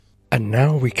And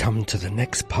now we come to the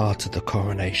next part of the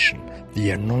coronation,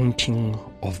 the anointing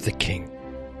of the king.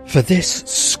 For this,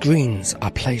 screens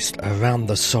are placed around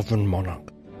the sovereign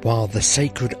monarch, while the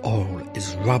sacred oil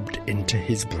is rubbed into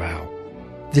his brow.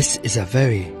 This is a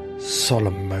very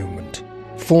solemn moment,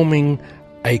 forming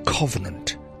a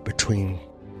covenant between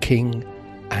king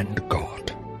and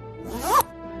God.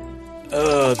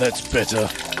 That's better.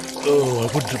 Oh, I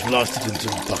wouldn't have lasted into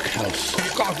Buckhouse.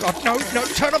 God, no,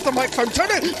 turn off the microphone, turn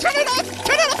it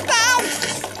off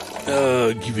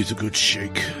now! Give it a good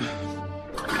shake.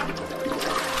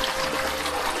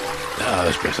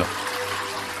 That's better.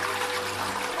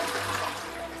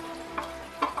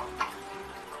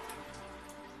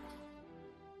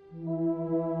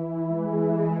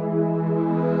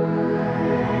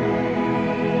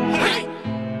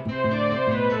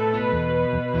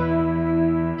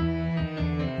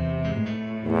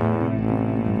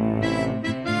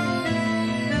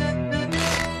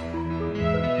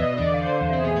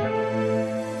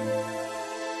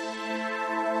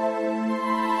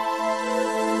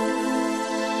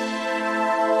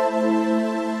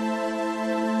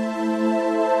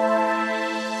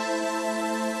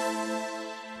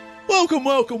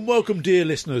 Welcome, dear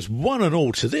listeners, one and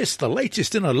all, to this, the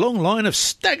latest in a long line of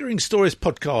Staggering Stories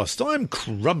podcast. I'm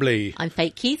Crumbly. I'm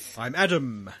Fake Keith. I'm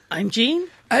Adam. I'm Jean.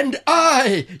 And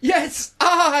I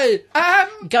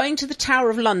am going to the Tower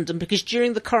of London because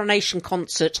during the coronation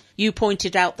concert you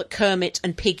pointed out that Kermit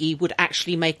and Piggy would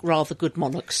actually make rather good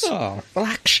monarchs. Oh, well,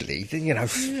 actually, you know,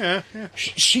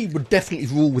 she would definitely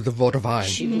rule with a rod of iron.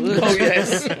 She would. Oh,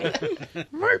 yes.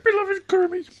 My beloved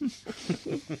Kermit.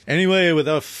 Anyway,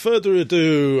 without further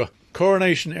ado,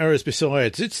 coronation errors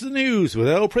besides, it's the news with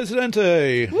El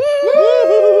Presidente.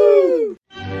 Woo!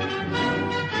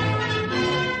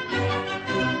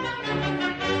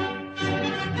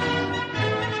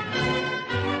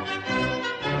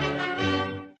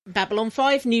 Babylon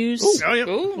 5 news.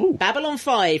 Ooh. Babylon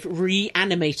 5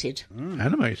 reanimated.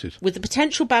 Animated. With the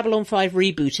potential Babylon 5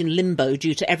 reboot in limbo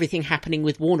due to everything happening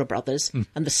with Warner Brothers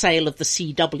and the sale of the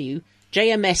CW,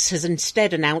 JMS has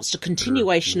instead announced a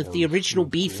continuation of the original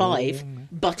B5,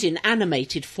 but in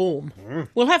animated form.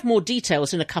 We'll have more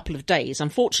details in a couple of days,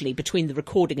 unfortunately, between the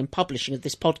recording and publishing of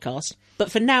this podcast. But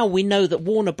for now, we know that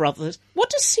Warner Brothers... What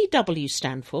does CW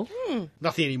stand for?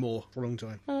 Nothing anymore for a long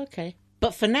time. Okay.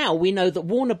 But for now, we know that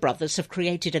Warner Brothers have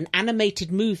created an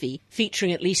animated movie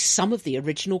featuring at least some of the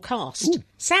original cast. Ooh.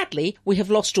 Sadly, we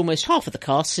have lost almost half of the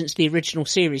cast since the original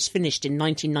series finished in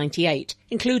 1998,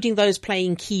 including those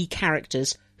playing key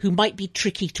characters who might be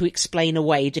tricky to explain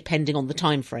away depending on the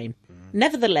time frame.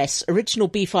 Nevertheless, original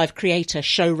B5 creator,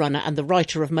 showrunner and the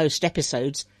writer of most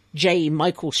episodes, J.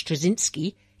 Michael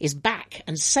Straczynski, is back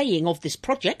and saying of this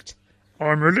project...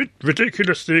 I'm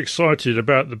ridiculously excited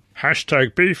about the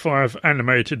hashtag B5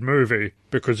 animated movie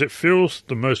because it feels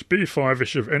the most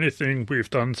B5-ish of anything we've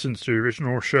done since the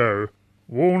original show.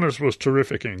 Warner's was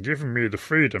terrific in giving me the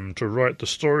freedom to write the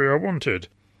story I wanted,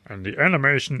 and the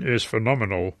animation is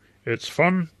phenomenal. It's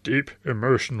fun, deep,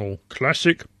 emotional,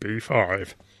 classic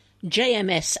B5.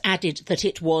 JMS added that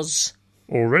it was...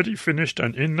 already finished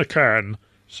and in the can,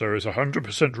 so it's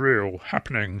 100% real,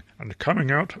 happening, and coming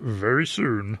out very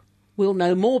soon. We'll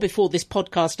know more before this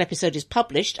podcast episode is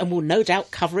published, and we'll no doubt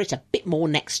cover it a bit more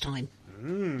next time.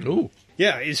 Ooh.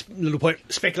 Yeah, it's a little point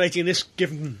speculating this,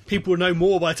 given people will know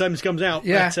more by the time this comes out.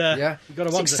 Yeah, but, yeah. You've got to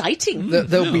It's wonder. exciting.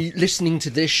 They'll be listening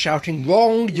to this, shouting,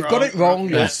 wrong, you've got it wrong,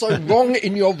 you're so wrong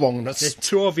in your wrongness. There's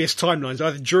two obvious timelines,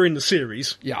 either during the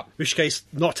series, Yeah. in which case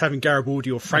not having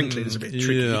Garibaldi or Franklin is a bit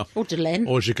tricky. Yeah. Or Delenn.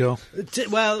 Or Jigal.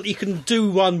 Well, you can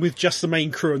do one with just the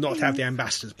main crew and not have the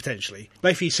ambassadors, potentially.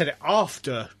 But if you said it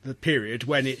after the period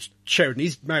when it's Sheridan,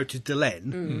 he's married to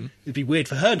Delenn, it'd be weird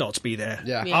for her not to be there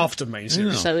after the main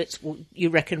series. So it's, you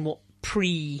reckon, what,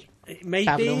 pre... Maybe,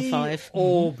 Babylon 5.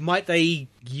 Or might they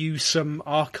use some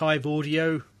archive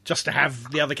audio just to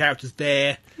have the other characters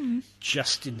there,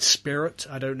 just in spirit?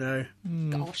 I don't know.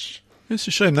 Gosh. It's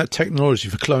a shame that technology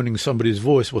for cloning somebody's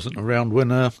voice wasn't around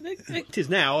when... It is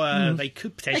now. They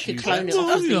could potentially They could use clone that. it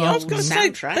off of the I was old going to say,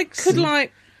 soundtracks. they could,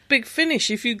 like, Big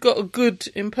Finish if you got a good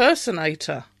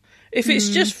impersonator. If it's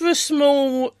just for a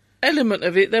small element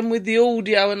of it, then with the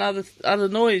audio and other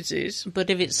noises. But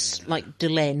if it's like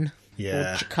Delenn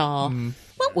or Jakar,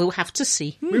 well, we'll have to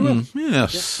see. We will.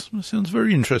 Yes, that sounds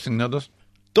very interesting, that does.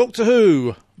 Doctor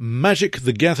Who, Magic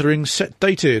the Gathering set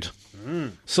dated.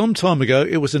 Some time ago,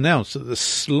 it was announced that the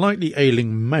slightly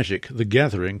ailing Magic the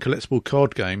Gathering collectible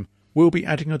card game will be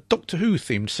adding a Doctor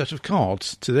Who-themed set of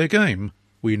cards to their game.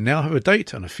 We now have a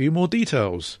date and a few more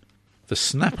details. The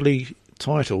snappily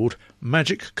titled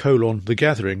Magic: The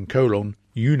Gathering: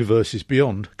 Universes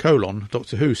Beyond,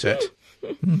 Doctor Who set.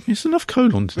 There's enough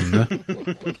colons in there.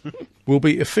 Will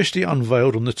be officially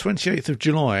unveiled on the 28th of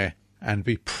July and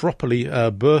be properly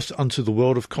burst onto the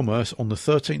world of commerce on the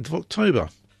 13th of October.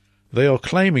 They are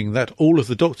claiming that all of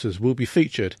the Doctors will be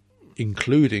featured,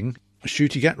 including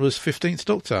Ncuti Gatwa's 15th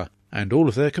Doctor and all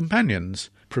of their companions.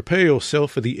 Prepare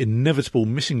yourself for the inevitable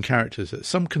missing characters that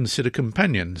some consider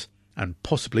companions, and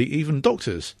possibly even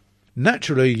Doctors.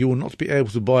 Naturally, you will not be able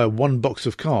to buy one box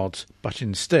of cards, but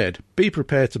instead be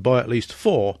prepared to buy at least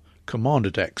 4 Commander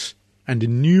decks and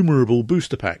innumerable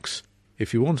booster packs.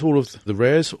 If you want all of the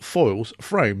rares, foils,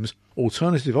 frames,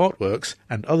 alternative artworks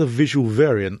and other visual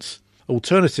variants.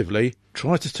 Alternatively,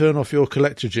 try to turn off your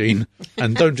collector gene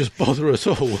and don't just bother at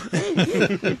all.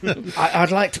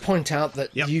 I'd like to point out that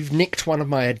you've nicked one of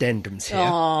my addendums here.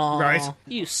 Aww, Right.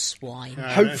 you swine.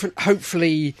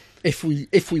 Hopefully, if we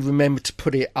remember to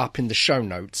put it up in the show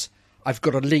notes, I've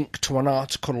got a link to an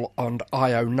article on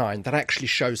IO9 that actually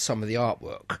shows some of the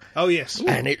artwork. Oh, yes.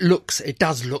 And it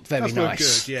does look very Does look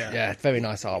nice. good, yeah. Yeah, very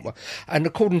nice artwork. And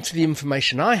according to the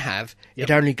information I have, it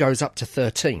only goes up to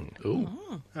 13. Ooh.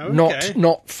 Okay.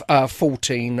 Not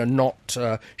 14 and not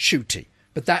Ncuti.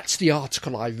 But that's the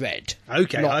article I read.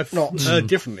 Okay, Not- I've not- heard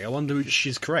differently. I wonder if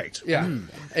she's correct. Yeah.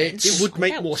 It would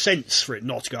make more sense for it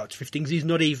not to go up to 15 because he's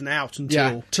not even out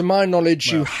until... Yeah, to my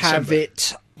knowledge, you well, have December.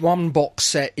 it. One box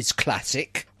set is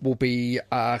classic, will be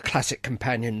Classic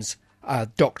Companions,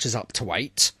 Doctors up to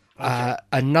 8.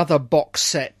 Another box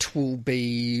set will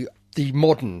be the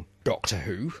modern Doctor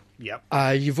Who. Yep.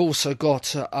 You've also got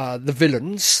the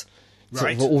villains,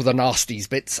 sort of Right. all the nasties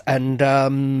bits, and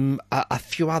a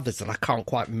few others that I can't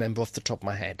quite remember off the top of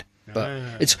my head.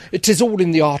 But it is all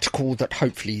in the article that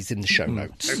hopefully is in the show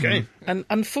notes. Okay. And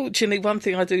unfortunately, one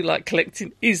thing I do like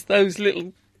collecting is those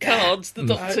little cards. The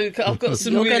Doctor Who. I've got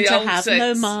some You're really going to old have sets.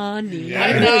 no money.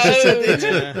 I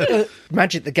know.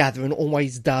 Magic the Gathering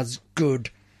always does good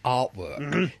artwork.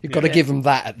 Mm-hmm. You've got to give them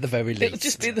that at the very least. It'll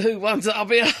just be the Who ones that I'll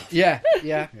be up. Yeah.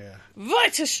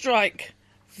 Writer strike.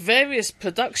 Various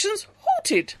productions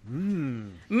halted.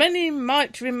 Many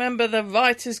might remember the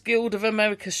Writers Guild of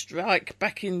America strike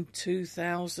back in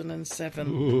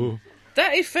 2007.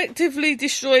 That effectively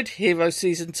destroyed Hero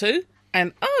Season 2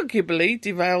 and arguably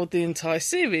derailed the entire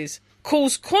series.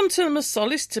 Caused Quantum of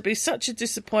Solace to be such a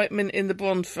disappointment in the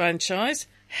Bond franchise,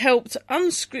 helped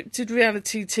unscripted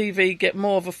reality TV get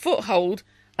more of a foothold,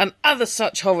 and other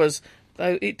such horrors,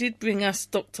 though it did bring us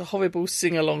Dr. Horrible's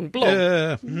sing-along blog.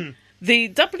 Yeah. The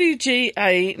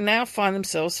WGA now find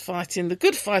themselves fighting the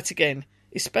good fight again,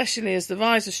 especially as the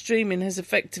rise of streaming has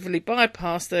effectively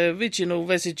bypassed their original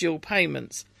residual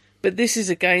payments. But this is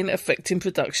again affecting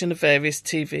production of various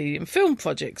TV and film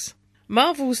projects.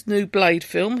 Marvel's new Blade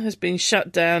film has been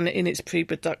shut down in its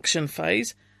pre-production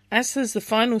phase, as has the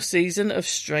final season of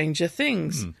Stranger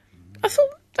Things. I thought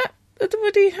that had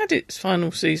already had its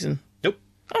final season. Nope.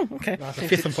 Oh, okay. The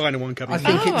fifth and final one coming. I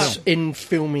think it's in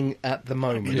filming at the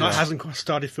moment. No, it hasn't quite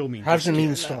started filming. Hasn't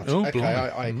even started. Oh, Okay,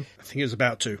 blimey. I think it was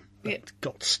about to. Yeah. It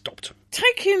got stopped.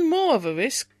 Taking more of a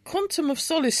risk, Quantum of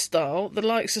Solace style, the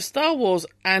likes of Star Wars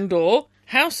and/or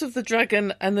House of the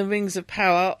Dragon and the Rings of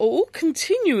Power are all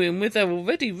continuing with their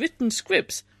already written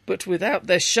scripts, but without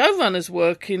their showrunners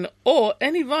working or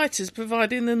any writers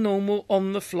providing the normal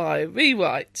on-the-fly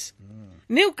rewrites.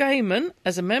 Neil Gaiman,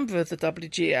 as a member of the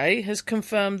WGA, has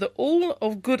confirmed that all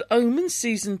of Good Omens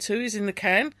Season 2 is in the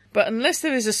can, but unless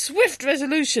there is a swift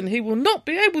resolution, he will not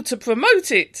be able to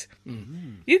promote it.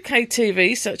 UK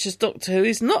TV, such as Doctor Who,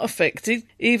 is not affected,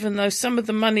 even though some of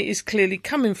the money is clearly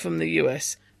coming from the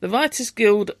US. The Writers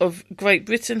Guild of Great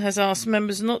Britain has asked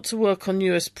members not to work on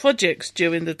US projects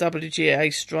during the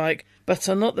WGA strike, but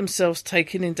are not themselves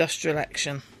taking industrial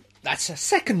action. That's a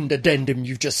second addendum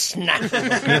you've just snapped.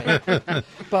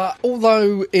 But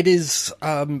although it is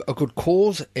a good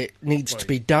cause, it needs to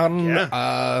be done.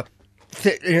 Yeah.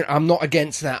 I'm not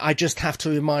against that. I just have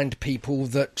to remind people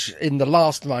that in the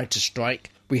last writer's strike,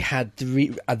 we had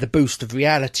the boost of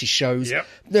reality shows.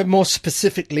 Yep. More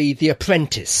specifically, The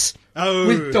Apprentice. Oh.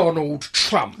 With Donald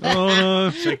Trump.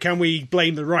 So can we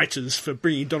blame the writers for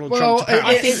bringing Donald Trump to power?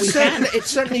 It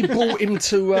certainly brought him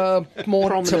to more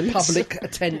to Prominence. public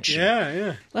attention.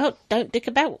 Yeah. Well, don't dick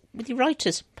about with your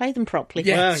writers. Pay them properly.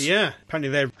 Yeah. Yeah. Apparently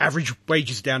their average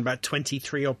wages are down about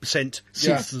 23%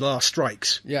 since the last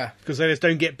strikes. Yeah. Because they just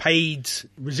don't get paid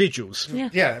residuals. Yeah.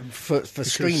 Yeah, for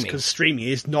streaming. Because streaming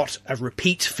is not a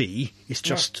repeat fee, it's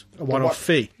just a one-off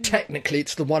fee. Technically,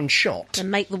 it's the one shot.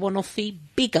 And make the one-off fee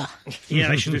bigger. Yeah,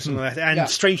 they should do something like that. And Yeah.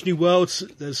 Strange New Worlds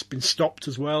has been stopped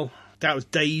as well. That was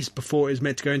days before it was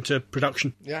meant to go into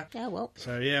production. Yeah. Yeah, well.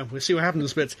 So, yeah, we'll see what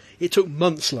happens. But it took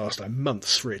months last time,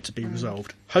 months for it to be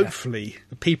resolved. Hopefully,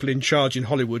 the people in charge in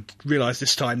Hollywood realise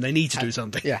this time they need to do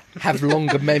something. Yeah, have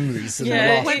longer memories than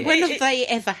Yeah, the last. When have they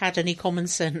ever had any common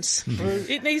sense?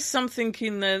 It needs something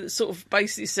in there that sort of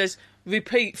basically says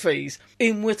repeat fees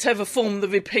in whatever form the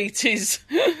repeat is.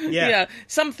 Yeah.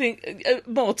 Something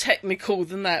more technical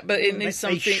than that, but it needs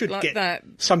They something should like get that.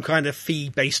 some kind of fee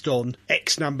based on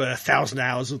X number, 1,000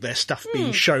 hours of their stuff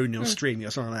being shown or streaming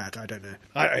or something like that. I don't know.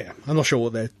 I'm not sure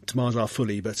what their demands are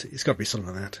fully, but it's got to be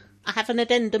something like that. I have an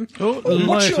addendum. Oh, What's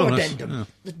light your on us. addendum?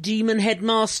 The Demon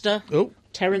Headmaster, Oh,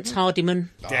 Terence Hardiman,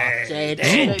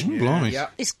 dead. blimey. Yeah.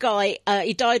 This guy,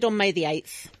 he died on May the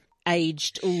 8th,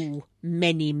 aged,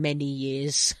 many, many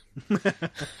years.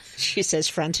 She says,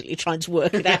 frantically trying to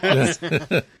work it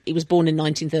out. He was born in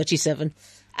 1937.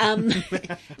 And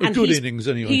Good innings,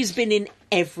 anyway. He's been in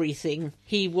everything.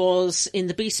 He was in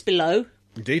The Beast Below.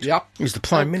 Indeed. Yep. He was the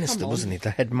Prime Oh, Minister, come on. wasn't he? The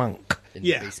head monk in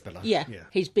Yeah. the Beast Below. Yeah. Yeah.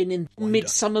 He's been in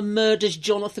Midsummer Murders,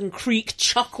 Jonathan Creek,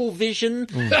 Chuckle Vision,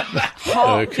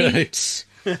 Heartbeat,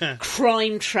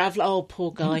 Crime Traveller. Oh,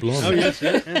 poor guy. Blimey. Yes,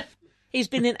 yeah. He's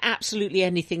been in absolutely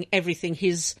anything, everything.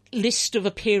 His list of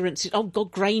appearances. Oh God,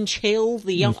 Grange Hill,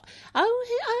 the young. Oh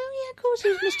yeah, of course, he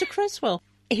was Mr. Creswell.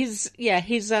 His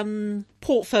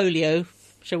portfolio,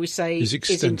 shall we say, Is is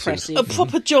extensive. impressive. A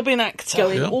proper jobbing actor.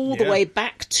 Going Yeah. all the way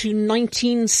back to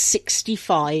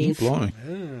 1965. Blimey.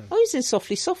 Oh, he's in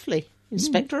Softly Softly.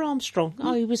 Inspector Armstrong.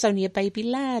 Oh, he was only a baby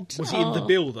lad. Was he in the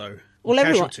bill, though? Well,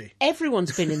 Casualty.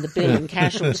 everyone's been in the bill in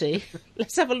Casualty.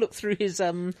 Let's have a look through his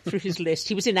list.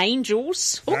 He was in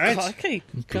Angels. Oh, Right. crikey.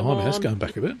 Come Blimey, that's on. going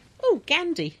back a bit. Oh,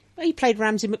 Gandhi. He played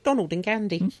Ramsay MacDonald in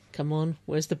Gandhi. Come on,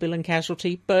 where's the Bill and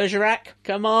Casualty? Bergerac,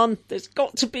 come on, there's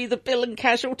got to be the Bill and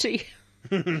Casualty.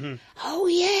 Oh,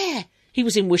 yeah. He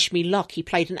was in Wish Me Luck. He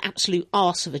played an absolute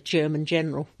arse of a German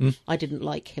general. I didn't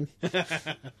like him.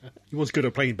 He was good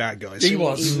at playing bad guys. He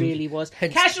was. He really was.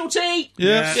 Casualty!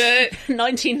 Yeah. Yeah.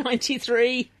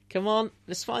 1993. Come on,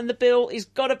 let's find the bill. He's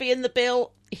got to be in the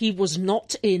bill. He was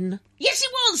not in. Yes, he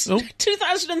was! Oh.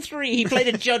 2003. He played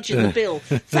a judge in the bill.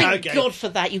 Thank Okay. God for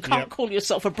that. You can't Yep. call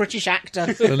yourself a British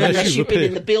actor unless you've been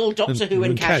in the bill, Doctor Who,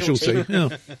 and Casualty. Yeah.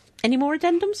 Any more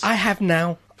addendums? I have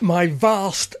now. My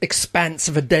vast expanse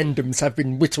of addendums have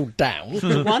been whittled down.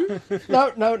 One?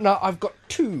 No. I've got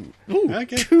two.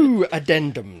 Okay. Two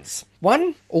addendums.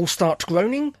 One, All Start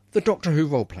Groaning, the Doctor Who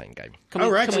role-playing game. Can we,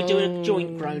 All right. can we do a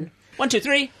joint groan? 1, 2,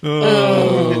 3.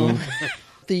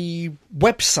 The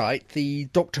website, the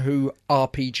Doctor Who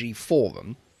RPG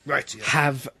forum, Right, yeah.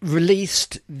 have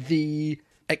released the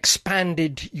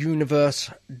expanded universe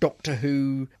Doctor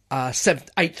Who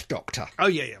 8th Doctor. Oh,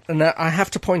 yeah. And I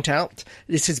have to point out,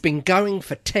 this has been going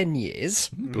for 10 years.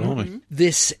 Blimey.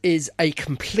 This is a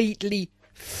completely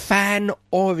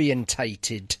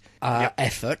fan-orientated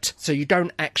effort, so you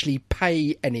don't actually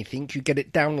pay anything, you get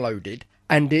it downloaded,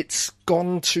 and it's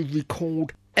gone to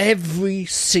record every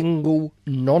single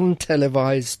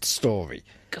non-televised story.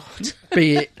 God.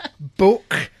 Be it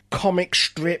book, comic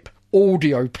strip,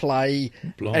 audio play,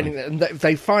 Blimey. and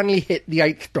they finally hit the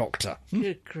 8th Doctor.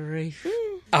 Good grief.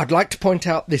 I'd like to point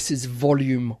out this is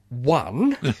volume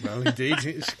 1. Well, indeed.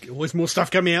 It's always more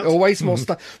stuff coming out. Always more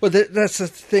stuff. Well, that's the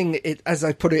thing. As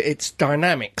I put it, it's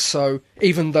dynamic. So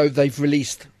even though they've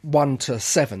released 1 to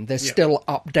 7, they're still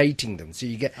updating them. So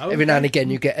you get every now and again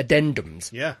you get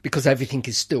addendums. Yeah. Because everything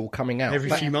is still coming out. Every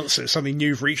But- few months there's something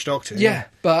new for each Doctor. Yeah,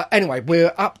 but anyway,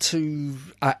 we're up to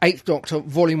 8th Doctor,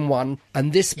 Volume 1,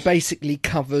 and this basically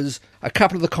covers a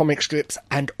couple of the comic strips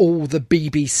and all the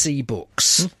BBC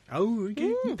books. Oh,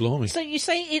 okay. Blimey. So you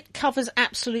say it covers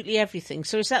absolutely everything.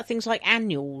 So is that things like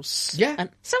annuals? Yeah. And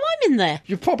so I'm in there.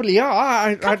 You probably are.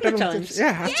 I Couple of don't times. Yeah,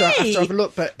 I have to Yay! have a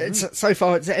look, but so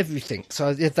far it's everything. So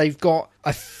yeah, they've got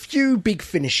a few big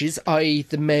finishes, i.e.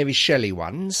 the Mary Shelley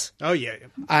ones, Oh, yeah.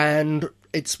 and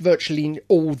it's virtually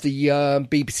all the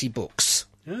BBC books.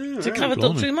 To cover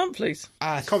Doctor Who monthlies.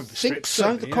 I Comic think strips, so,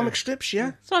 certainly, the yeah. comic strips,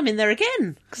 yeah. So I'm in there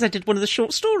again because I did one of the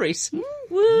short stories.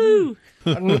 Woo!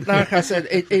 And like I said,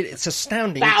 it's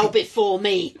astounding. Bow before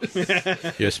me.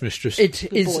 Yes, mistress. It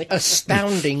is boy.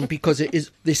 astounding because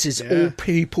this is all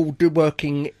people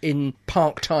working in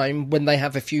park time when they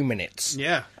have a few minutes.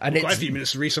 Yeah. And Quite a it's- few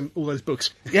minutes to read all those books.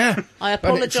 Yeah. I And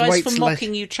it's apologise weights for less-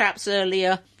 mocking you chaps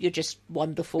earlier. You're just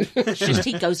wonderful. It's just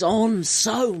he goes on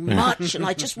so much and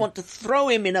I just want to throw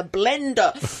him in a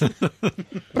blender.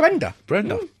 Brenda.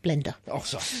 Blender. Oh,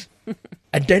 sorry.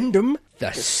 Addendum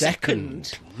the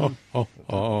second.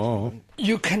 Oh.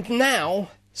 You can now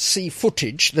see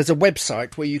footage. There's a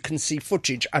website where you can see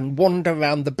footage and wander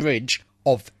around the bridge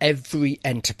of every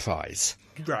Enterprise.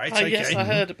 Right, Oh, okay. yes, I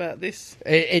heard about this.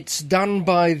 It's done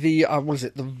by the, what is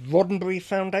it, the Roddenberry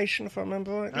Foundation, if I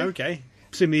remember right. Okay.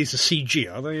 Assuming these are CG,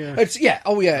 are they?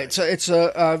 It's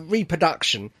a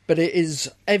reproduction, but it is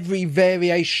every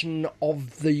variation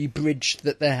of the bridge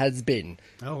that there has been,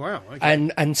 Oh, wow. Okay.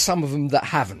 and some of them that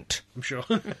haven't. I'm sure.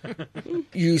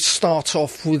 You start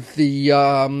off with the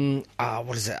the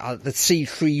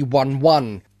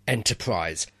C311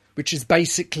 Enterprise, which is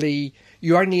basically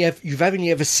you've only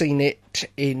ever seen it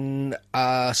in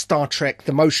Star Trek: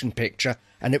 The Motion Picture,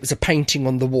 and it was a painting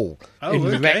on the wall in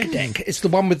the okay. rec deck. It's the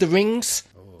one with the rings.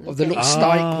 Of the little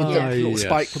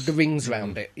spike with the rings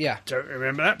round it, yeah. Don't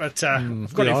remember that, but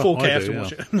I've got it in 4K after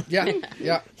watch it.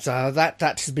 Yeah. So that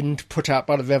has been put out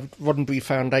by the Roddenberry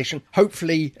Foundation.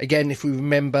 Hopefully, again, if we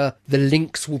remember, the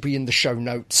links will be in the show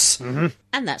notes. Mm-hmm.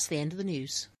 And that's the end of the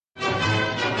news.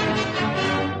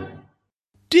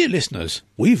 Dear listeners,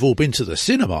 we've all been to the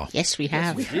cinema. Yes, we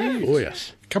have. Oh,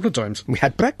 yes. A couple of times. We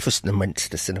had breakfast and went to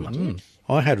the cinema.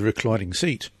 I had a reclining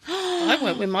seat. I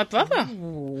went with my brother.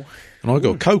 And I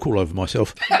got Coke all over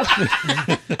myself.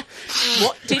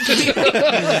 What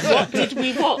did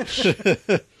we watch?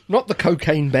 Not the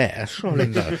Cocaine Bear, surely.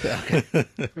 No.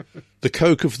 The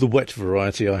Coke of the wet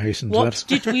variety, I hasten to add. What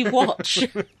did we watch?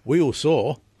 We all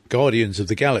saw Guardians of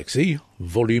the Galaxy,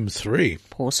 Volume 3.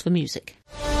 Pause for music.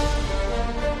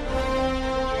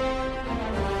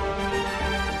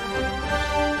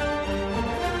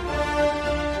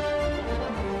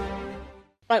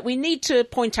 Right, we need to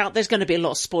point out there's going to be a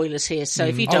lot of spoilers here, so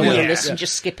if you don't want to listen,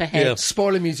 just skip ahead. Yeah.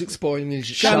 Spoiler music.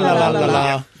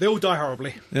 Sha-la-la-la-la. They all die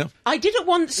horribly. Yeah. I did at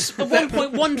one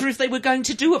point wonder if they were going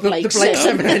to do a Blake The Blake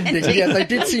 7. 7 ending, yeah, they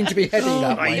did seem to be heading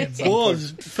that way. I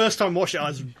was. First time I watched it, I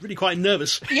was really quite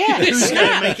nervous. Yeah, Who's going to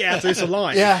snap. make it out of this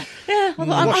alive? Yeah. Yeah,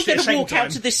 well, I'm Watched it going at to the walk same out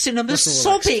time. of this cinema That's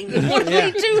all right. sobbing. What are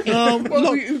they doing?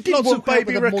 Well, you did Lots walk of out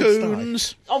baby with a monster eye.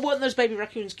 raccoons. Oh, weren't those baby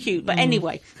raccoons cute? But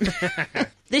anyway,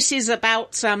 this is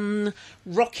about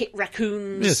Rocket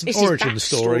Raccoons. Yes, an It's origin his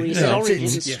story. backstory. It's Yeah. an origin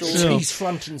It's- story. He's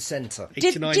front and centre.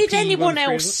 Did 89p anyone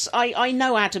 13, else? I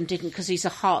know Adam didn't because he's a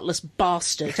heartless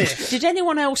bastard. Did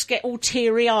anyone else get all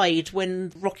teary-eyed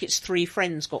when Rocket's 3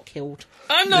 friends got killed?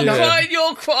 I'm not crying,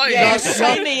 you're crying. Yes,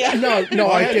 same here. No,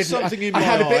 I I had didn't. something in I my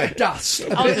had a bit eye. of dust.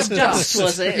 Oh, it was dust,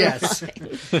 was it? Yes.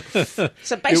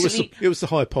 So It basically, was the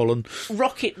high pollen.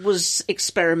 Rocket was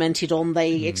experimented on.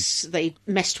 They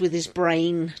messed with his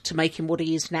brain to make him what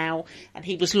he is now, and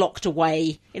he was locked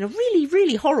away in a really,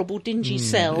 really horrible, dingy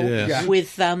cell yeah.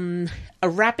 with a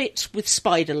rabbit with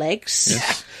spider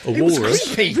legs. A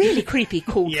walrus. Creepy. Really creepy,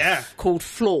 Yeah. called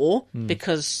Floor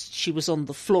because she was on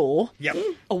the floor. Yep.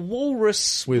 A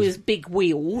walrus with big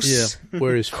wheels. Yeah,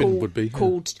 where his fin would be.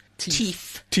 Called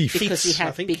Teeth. Teeth. Because he Teeth, I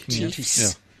had think. big Yeah. teeth. Yeah.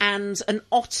 And an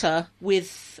otter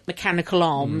with mechanical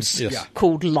arms yes. Yeah.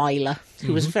 called Lila,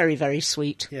 who was very, very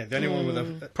sweet. Yeah, the only one with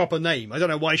a proper name. I don't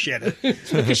know why she had it.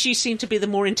 Because she seemed to be the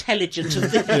more intelligent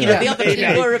of the, the other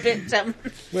two were a bit...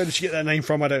 Where did she get that name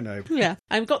from? I don't know. yeah.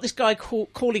 I've got this guy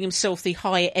calling himself the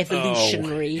High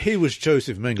Evolutionary. He was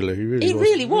Joseph Mengele. He really He was.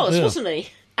 really was, Yeah. wasn't he?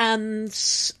 And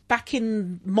back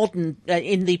in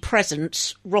in the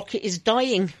present, Rocket is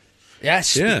dying.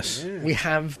 Yes. Yes. We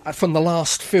have, from the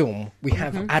last film, we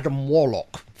have Adam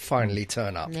Warlock finally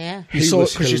turn up. Yeah. He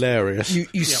was 'cause hilarious.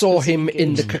 You saw him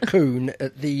in the cocoon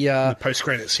at the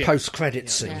Post-credits, yeah. post-credit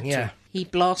scene, yeah. He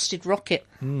blasted Rocket.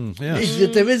 Yes.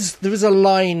 There is a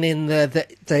line in there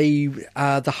that the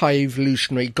High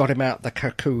Evolutionary got him out the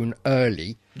cocoon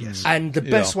early. Yes. And the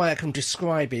best way I can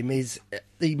describe him is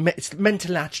it's the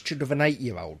mental attitude of an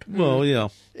 8-year-old. Well, yeah.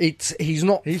 He's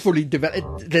not fully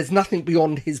developed. There's nothing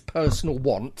beyond his personal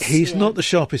wants. He's not the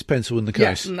sharpest pencil in the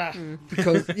case. Nah.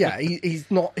 Because he's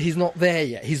not there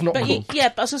yet. He's not. But cooked.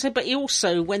 but as I say, but he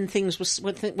also, when things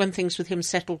with him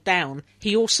settled down,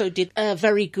 he also did a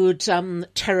very good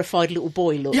terrified little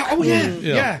boy look. Yeah. Oh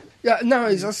yeah. Yeah. No,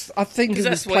 I think Because he that's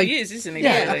was what played. he is, isn't he?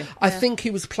 Yeah, Really? I think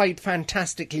he was played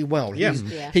fantastically well. Yeah.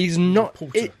 He's not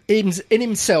in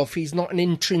himself. He's not an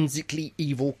intrinsically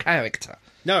evil character.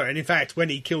 No, and in fact, when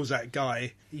he kills that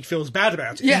guy, he feels bad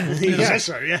about it. Yeah. He Yeah. says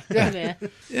so, yeah. Yeah.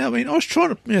 Yeah, I mean, I was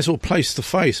trying to sort of place the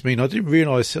face. I mean, I didn't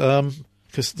realise,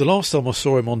 because the last time I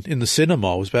saw him in the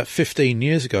cinema was about 15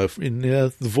 years ago in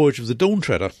The Voyage of the Dawn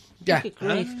Treader. Yeah. Good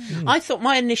grief. I thought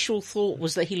my initial thought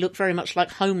was that he looked very much like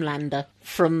Homelander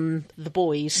from The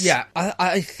Boys. Yeah,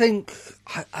 I think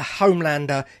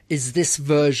Homelander is this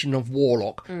version of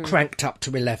Warlock cranked up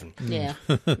to 11. Yeah.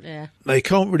 Yeah. They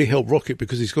can't really help Rocket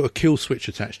because he's got a kill switch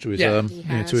attached to his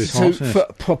to his So heart. Yeah.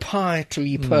 for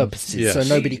proprietary purposes, Yes. so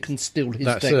nobody can steal his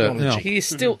That's it, technology. yeah. He is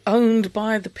still owned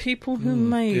by the people who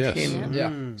made yes. him.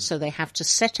 Yeah. So they have to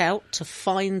set out to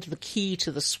find the key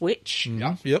to the switch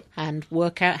Yep. and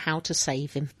work out how to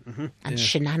save him. And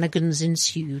shenanigans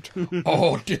ensued.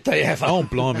 Oh, did they ever? Oh,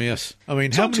 blimey, yes. I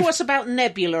mean, how Talk many... to us about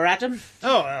Nebula, Adam.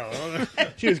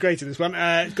 She was great in this one.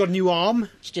 It's got a new arm.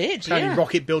 She did, Apparently yeah.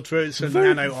 Rocket built for it. It's a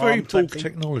Very, nano very arm poor type thing.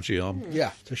 technology arm.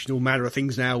 Yeah. So she can do all manner of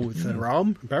things now with her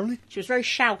arm, apparently. She was very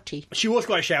shouty. She was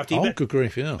quite shouty, Oh, but good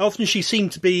grief, yeah. often she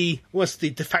seemed to be almost the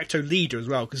de facto leader as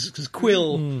well, because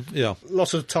Quill, Yeah.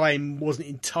 lots of the time, wasn't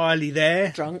entirely there.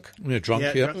 Drunk. Yeah, drunk,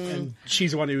 yeah. drunk, and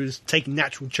she's the one who was taking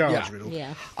natural charge Yeah. of it all.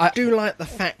 Yeah. I do like the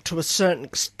fact, to a certain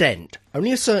extent,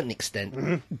 only a certain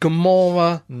extent,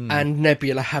 Gamora and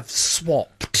Nebula have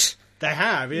swapped They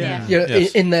have, yeah. Yeah.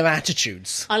 Yes. in their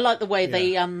attitudes. I like the way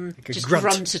they just grunt.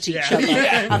 grunt. at each Yeah.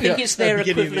 other. I think it's their At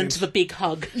the beginning equivalent of of a big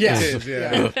hug. Yes.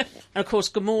 Yeah. And of course,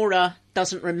 Gamora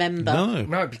doesn't remember No.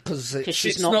 No, because because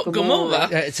she's It's not not Gamora.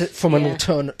 Gamora. it's from an Yeah.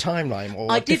 alternate timeline.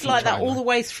 Or I a did different like that all timeline. the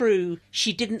way through.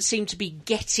 She didn't seem to be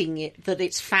getting it, that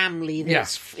it's family, that Yeah.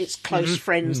 it's close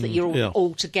friends, that you're Yeah.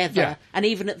 all together. Yeah. And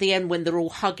even at the end when they're all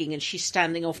hugging and she's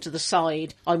standing off to the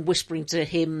side, I'm whispering to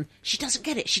him, she doesn't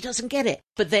get it, she doesn't get it.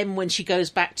 But then when she goes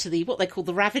back to what they call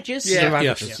the Ravagers, The Yeah.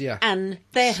 Ravagers, yeah. and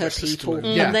they're her people,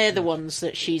 Yeah. and they're the ones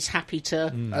that she's happy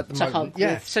to, At the to moment, hug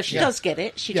yeah. with. So she Yeah. does get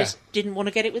it, she Yeah. just didn't want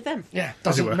to get it with them. Yeah,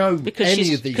 doesn't were. know Because any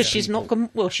she's of these because she's people.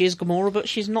 not she is Gamora, but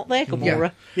she's not their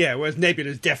Gamora. Yeah, whereas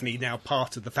Nebula's definitely now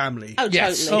part of the family. Oh,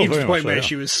 Yes. totally. Oh, Even to very the point much so, where yeah.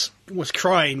 she was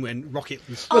crying when Rocket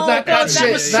was... Oh, God, that's that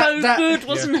it. was so good,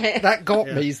 wasn't it? That got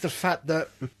me, is the fact that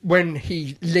when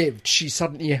he lived, she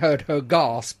suddenly heard her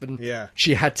gasp and Yeah.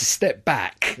 she had to step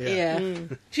back. Yeah.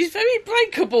 She's very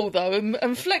breakable, though,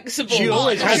 and flexible. She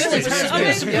always has There been.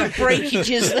 was some good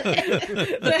breakages there.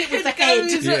 The head the head.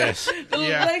 goes, Yes. the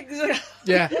Yeah. legs are...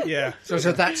 Yeah. Yeah, So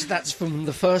that's from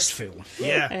the first film.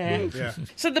 yeah.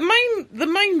 So the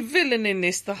main villain in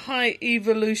this, the High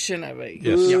Evolutionary,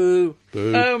 Yes. Ooh.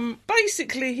 Boo.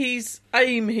 basically his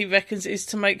aim, he reckons, is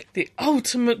to make the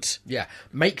ultimate Yeah,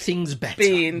 make things better.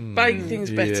 being, make things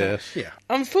better. Yes. Yeah.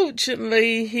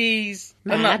 Unfortunately, he's a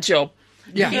Mad. nut job.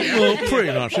 Yeah. Well,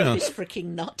 pretty much, yeah. This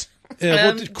freaking nut. Yeah,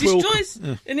 what did Quill...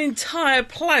 Destroys an entire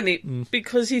planet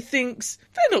because he thinks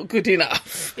they're not good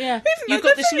enough. Yeah. Even though You've got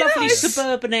they're this very lovely nice.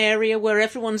 suburban area where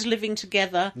everyone's living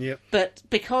together. Yep. But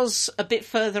because a bit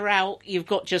further out, you've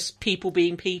got just people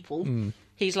being people.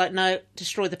 He's like, no,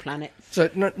 destroy the planet. So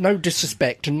no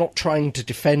disrespect and not trying to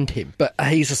defend him, but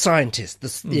he's a scientist.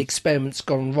 The experiment's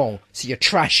gone wrong, so you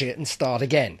trash it and start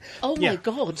again. Oh my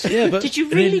God. Yeah, but Did you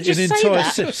really an just say entire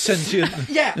that? sentient...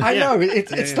 Yeah, I know.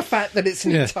 It's the fact that it's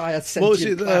an Yeah. entire What was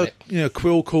sentient it? planet.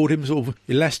 Quill called him sort of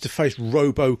Elastifaced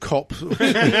RoboCop.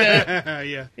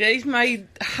 Yeah. Yeah, he's made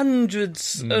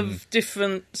hundreds of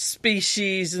different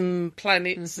species and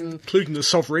planets, and Including the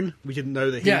Sovereign. We didn't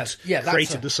know that he that's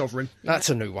created the Sovereign. That's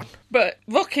a new one. but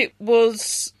Rocket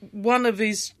was one of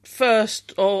his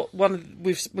first, or one of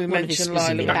we his mentioned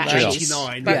specific Lila batches. Batch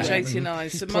 89. Batch Yeah. 89,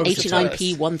 so amongst the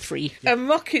 89P13. and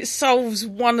Rocket solves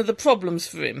one of the problems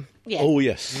for him. Yeah. Oh,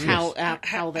 yes. How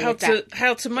they adapt.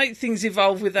 How to make things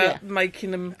evolve without Yeah. making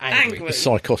them Angry. angry.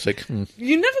 Psychotic.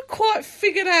 You never quite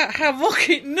figured out how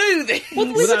Rocket knew this. We that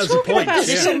were was the talking point, about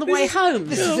this yeah. on the way home.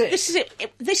 This is it. This is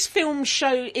it. This film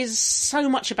show is so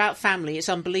much about family. It's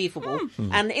unbelievable.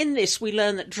 And in this, we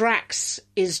learn that Drax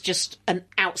is just an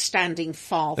outstanding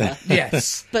father.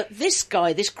 Yes. But this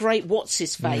guy, this great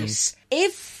what's-his-face,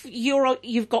 if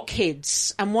you've got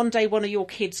kids and one day one of your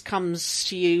kids comes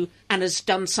to you and has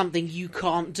done something you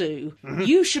can't do,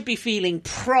 you should be feeling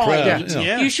pride. Proud,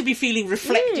 yeah. You should be feeling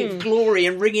reflective glory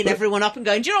and ringing everyone up and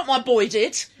going, do you know what my boy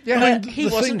did? Yeah. But And he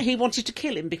the wasn't. thing- He wanted to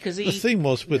kill him because The he... thing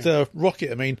was, with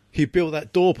Rocket, I mean, he built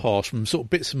that door pass from sort of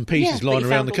bits and Yeah, pieces that lying he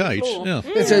around the found on the cage. floor.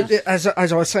 Yeah. So,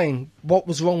 as I was saying, what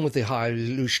was wrong with the High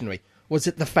Evolutionary? Was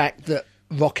it the fact that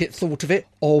Rocket thought of it,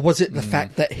 or was it the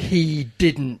fact that he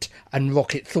didn't and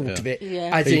Rocket thought of it, Yeah.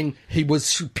 as in he was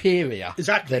superior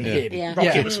Exactly. than Yeah. him? Yeah.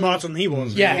 Rocket was smarter than he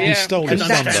was. Yeah. He stole And his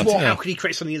that's thunder. what- How could he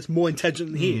create something that's more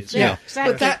intelligent than he is? Yeah,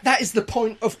 exactly. But that is the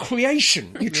point of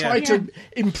creation. You try Yeah. to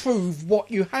improve what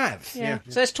you have. Yeah.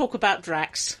 So let's talk about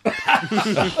Drax.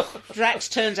 Drax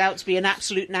turns out to be an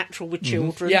absolute natural with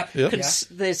children. Yep. Yep.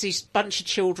 There's this bunch of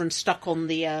children stuck on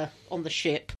the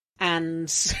ship, and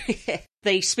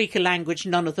they speak a language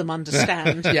none of them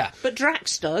understand. Yeah. But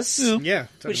Drax does. Yeah,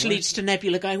 totally Which right. leads to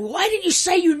Nebula going, why didn't you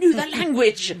say you knew that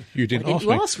language? You didn't Why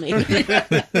ask you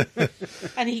ask me?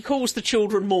 And he calls the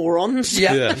children morons.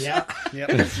 Yeah. Yeah.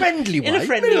 In a friendly way. In a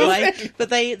friendly way. But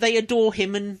they adore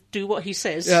him and do what he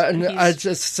says. Yeah, and He's I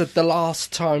just said the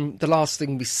last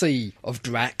thing we see of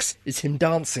Drax is him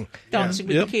dancing. dancing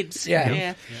with Yep. the kids.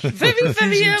 Yeah. Very,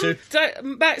 very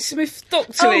Matt Smith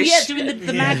Doctor-ish. Oh, yeah, doing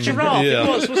the mad giraffe. Yeah. It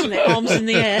was, wasn't it? Arms in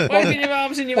the air. Waving your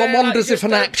arms in your One air like wonders you if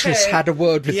an don't actress care. had a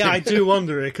word with Yeah, him. I do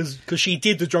wonder because she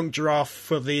did the drunk giraffe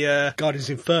for the Guardians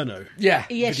Inferno. Yeah.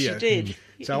 Yes, Video. she did.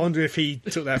 So I wonder if he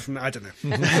took that from. I don't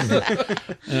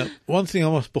know. One thing I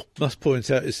must point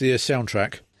out is the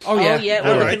soundtrack. Oh, Oh, yeah. yeah, we're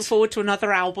All looking right. forward to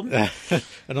another album.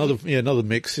 Another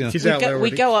mix. Yeah, She's out there We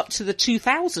already. go up to the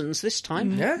 2000s this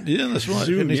time. Yeah. yeah, that's right.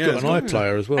 Zoom, and he's yeah, got as an well.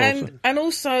 iPlayer as well. so- And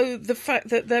also the fact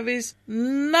that there is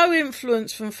no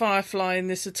influence from Firefly in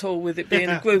this at all, with it being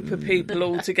a group of people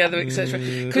all together, etc.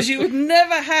 Because you would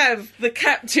never have the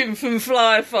captain from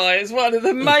Firefly as one of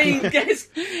the main guests,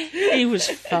 He was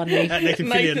funny. Nathan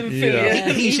Nathan Fillion. Fillion. I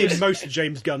think he's in most of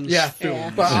James Gunn's Yeah.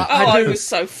 films. But Oh, I it do. was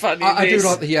so funny. I do this.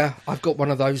 like the. Yeah, I've got one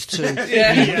of those too.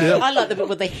 Yeah. I like the bit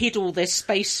where they hid all their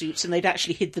spacesuits and they'd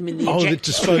actually hid them in the Oh, they ejector.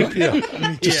 just spoke,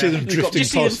 just see them drifting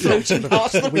Just see them past. floating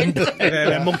past the window.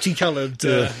 They're multicoloured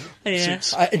Yeah.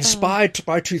 suits. Inspired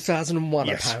by 2001,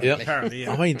 Yes. apparently. Yeah. Apparently,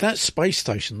 yeah. I mean, that space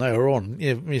station they were on,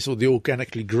 sort of the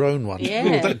organically grown one.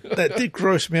 Yeah. That did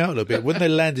gross me out a little bit. When they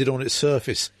landed on its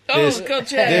surface, Oh, God,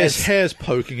 yeah. there's hairs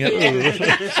poking out.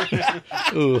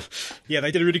 Ugh. Yeah,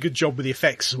 they did a really good job with the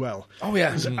effects as well. Oh,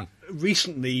 yeah.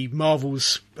 Recently,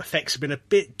 Marvel's effects have been a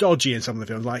bit dodgy in some of the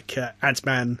films, like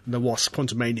Ant-Man and the Wasp,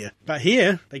 Quantumania. But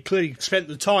here, they clearly spent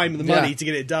the time and the money Yeah. to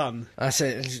get it done. I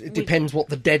say it depends what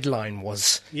the deadline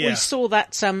was. Yeah. We saw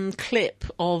that clip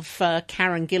of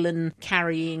Karen Gillan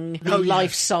carrying the Oh, yeah.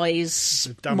 life-size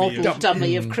dummy model of-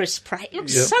 dummy of Chris Pratt. It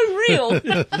looks so real.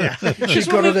 Because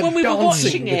got her when we were dancing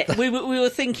watching with it, we were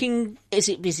thinking, is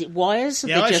it wires?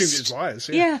 Yeah, I They assumed it was wires,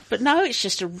 yeah. Yeah, but no, it's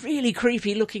just a really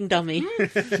creepy-looking dummy.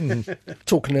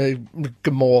 Talking to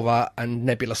Gamora and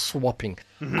Nebula swapping,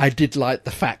 I did like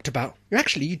the fact about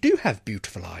actually you do have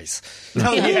beautiful eyes.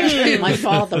 My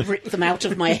father ripped them out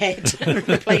of my head and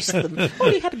replaced them.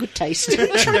 Oh, he had a good taste.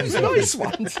 Chose nice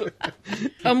ones.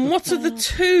 And what are the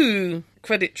two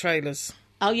credit trailers?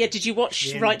 Oh, yeah, did you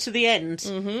watch right to the end?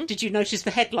 Mm-hmm. Did you notice the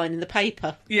headline in the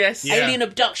paper? Yes. Yeah. Alien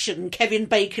abduction, Kevin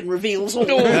Bacon reveals all.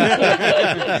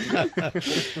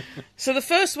 So the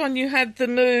first one, you had the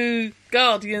new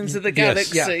Guardians of the Yes.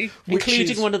 Galaxy. Yeah. Which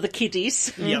Including is- one of the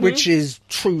kiddies. Which is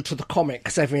true to the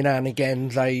comics. Every now and again,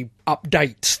 they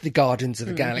update the Guardians of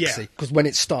the Galaxy Yeah. because when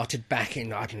it started back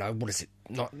in, I don't know, what is it?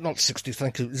 Not 60s, I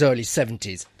think it was early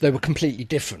 70s. They were completely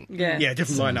different. Yeah. Yeah,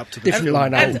 different line-up to the Different film.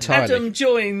 line-up And entirely. Adam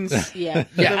joins. Yeah.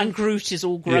 And Groot is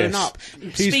all grown Yes. up.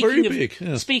 He's very big,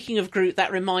 yeah. Speaking of Groot,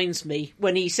 that reminds me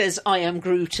when he says, I am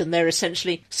Groot, and they're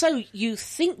essentially, so you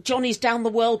think Johnny's down the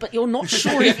well, but you're not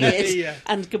sure if he is. Yeah.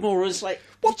 And Gamora's like,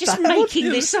 you're just the hell? making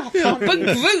this up, aren't But you?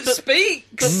 Groot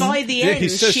speaks. But by the Yeah, he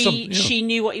end, says she something, yeah. she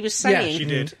knew what he was Yeah, saying. She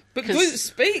did. But Groot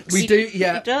speaks. We do,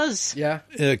 yeah. He does. Yeah.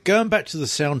 Going back to the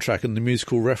soundtrack and the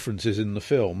musical references in the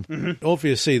film,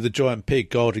 obviously the giant pig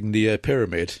guarding the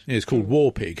pyramid is called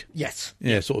War Pig. Yes.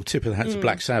 Yeah, sort of tip of the hat to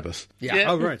Black Sabbath. Yeah.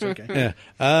 Yeah. Oh, right, okay.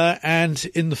 Yeah, and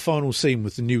in the final scene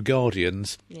with the new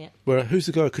Guardians, Yeah. where who's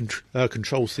the guy who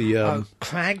controls the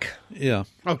Crag. yeah.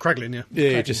 Oh, Kraglin, yeah.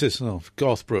 Yeah, he just says, "Oh,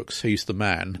 Garth Brooks, he's the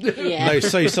man." Yeah. They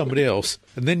say somebody else,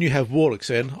 and then you have Warlock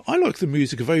saying, "I like the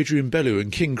music of Adrian Bellew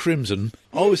and King Crimson.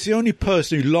 I was the only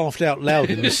person who laughed out loud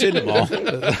in the cinema."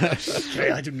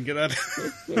 Yeah, I didn't get that.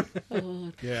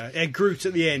 Yeah, Groot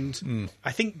at the end.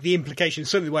 I think the implication,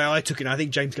 certainly the way I took it, and I think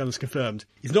James Gunn has confirmed,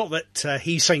 is not that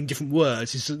he's saying different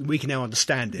words; it's that we can now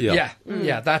understand it. Yeah.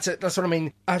 Yeah, that's it. That's what I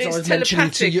mean. As It's I was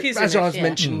mentioning to you, telepathic, isn't as I it? was Yeah.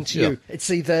 mentioning to Yeah. you, it's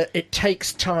either it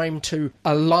takes time to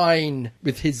align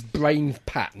with his brain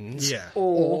patterns, Yeah.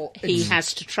 Or he it's-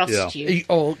 has to trust Yeah. you.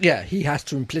 he has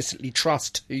to implicitly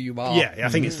trust who you are. Yeah, I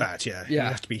think it's that. Yeah, you Yeah.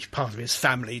 have to be part of his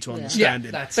family to yeah, understand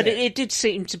him. that's But it. it did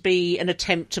seem to be an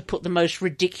attempt to put the most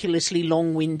ridiculously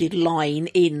long-winded line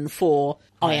in for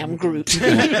I am Groot.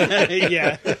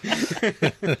 Yeah,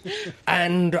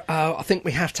 And I think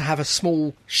we have to have a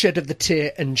small shed of the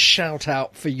tear and shout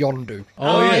out for Yondu.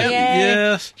 Oh, yeah.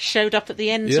 Yes. Showed up at the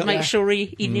end Yeah. to make sure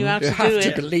he knew how You to have do to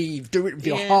it. believe. Do it with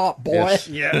your Yeah. heart, boy. Yes.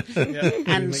 yeah. He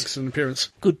And- makes an appearance.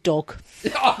 Good dog.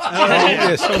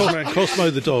 Yes, Cosmo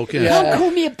the dog. Yeah. Don't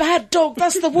call me a bad dog.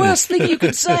 That's the worst thing you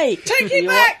could say. Take it You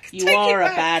back. You Take are it a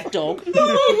back. bad dog.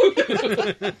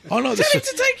 I like Tell him to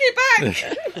take it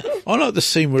back. I like the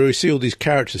scene where we see all these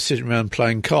characters sitting around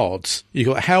playing cards. You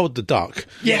got Howard the Duck.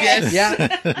 Yes.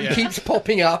 Yeah, he keeps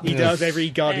popping up. He does every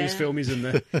Guardians film he's in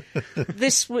there.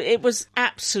 It was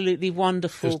absolutely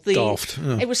wonderful. It was daft.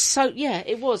 Yeah. It was so,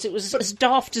 it was as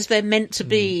daft as they're meant to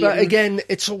be. But again,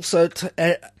 it's also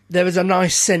there is a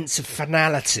nice sense of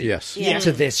finality Yes.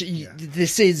 to this.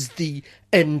 This is the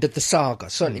end of the saga,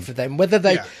 certainly for them. Whether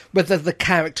the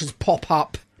characters pop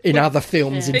up in other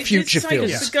films, in future It did say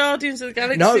films. the Guardians of the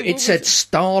Galaxy. No, it said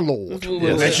Star-Lord.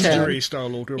 Legendary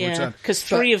Star-Lord will return. Because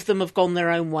 3 of them have gone their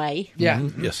own way. Yeah.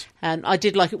 Yes. And I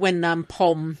did like it when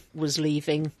Pom was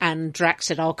leaving and Drax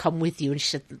said, I'll come with you. And she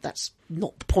said, that's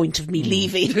not the point of me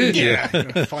leaving.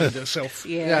 Find herself.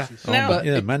 Yeah. Now-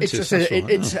 But, Mantis. It's that's right,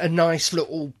 it's a nice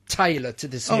little tailor to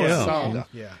this whole saga.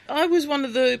 Yeah. I was one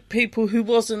of the people who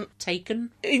wasn't Taken.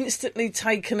 instantly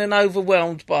taken and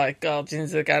overwhelmed by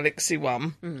Guardians of the Galaxy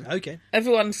 1. Okay.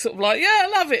 Everyone's sort of like, yeah, I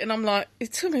love it. And I'm like,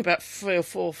 it took me about 3 or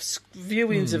 4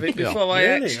 viewings of it before I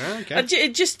Really? actually... Okay.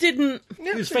 It just didn't...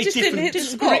 It was it very just didn't hit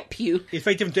different. the spot. Grip you. It's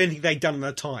very different to anything they'd done in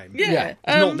their time. Yeah.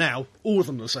 Not now. All of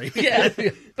them the same. Yeah,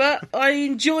 but I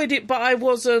enjoyed it, but I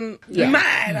wasn't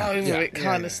mad over it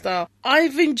kind of stuff.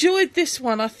 I've enjoyed this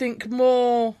one, I think,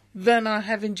 more than I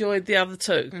have enjoyed the other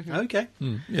 2. Okay.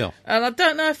 Yeah. And I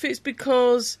don't know if it's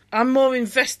because I'm more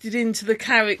invested into the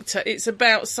character. It's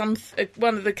about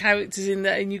one of the characters in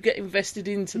there, and you get invested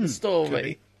into the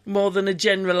story more than a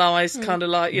generalised kind of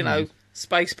like,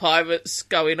 space pirates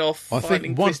going off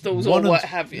finding crystals or what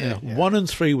have you. 1 and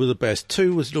 3 were the best.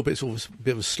 2 was a little bit sort of a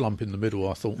bit of a slump in the middle,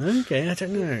 I thought. Okay, I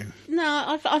don't know.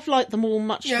 No, I've liked them all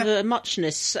much for the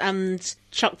muchness and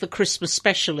chuck the Christmas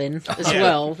special in as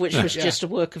well, which was just a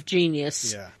work of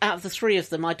genius. Yeah. Out of the 3 of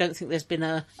them, I don't think there's been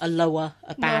a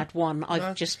bad one.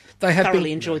 I've just They have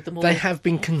thoroughly enjoyed them all. They have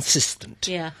been consistent.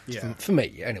 Yeah. For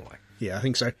me, anyway. Yeah, I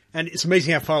think so. And it's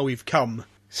amazing how far we've come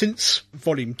since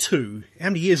Volume 2. How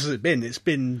many years has it been? It's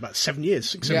been about 7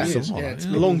 years, 6, 7 years. It's A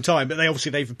long time, but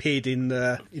they've appeared in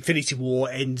Infinity War,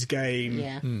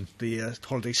 Endgame, the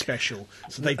holiday special.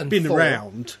 So they've been Thor.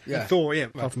 around. Yeah. Thor,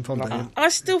 apart from Fonda. I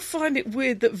still find it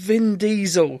weird that Vin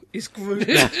Diesel is Groot.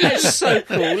 It's so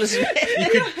cool, isn't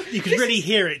it? You could really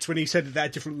hear it when he said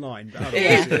that different line. But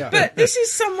otherwise, But this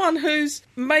is someone whose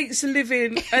makes a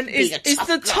living and is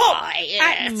the top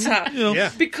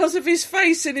actor because of his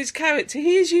face and his character.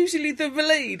 He is usually the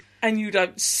lead, and you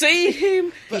don't see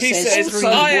him. He says, three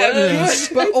I am words.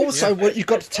 good. But also, what you've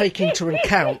got to take into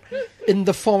account, in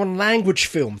the foreign language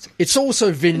films, it's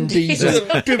also Vin Diesel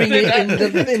doing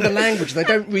it in the language. They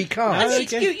don't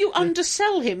recast. You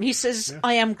undersell him. He says,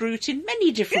 I am Groot in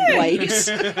many different ways.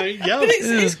 But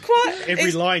it's quite...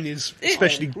 Every line is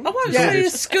especially... I won't say a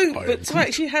scoop, but to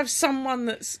actually have someone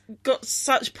that's got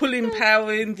such pulling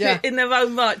power in their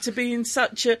own right to be in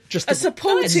such a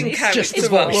supporting character. just the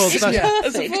voice. It's as a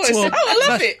perfect. voice. I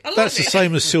love it. That's the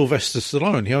same as Sylvester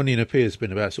Stallone. He only appears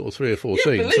in about sort of 3 or 4 But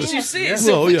scenes. at least you see it.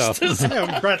 Well,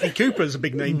 Yeah, Bradley Cooper's a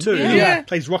big name too. Yeah.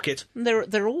 Plays Rocket.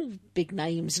 They're all big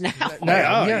names now.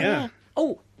 Yeah.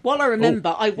 Oh, while I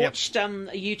remember, I watched a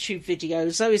YouTube video.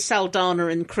 Zoe Saldana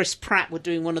and Chris Pratt were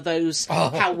doing one of those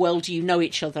how well do you know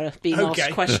each other being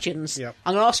asked questions. Yep.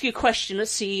 I'm going to ask you a question.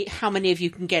 Let's see how many of you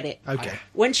can get it. Okay.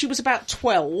 When she was about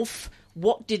 12,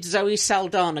 what did Zoe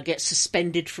Saldana get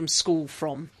suspended from school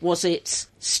from? Was it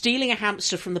stealing a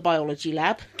hamster from the biology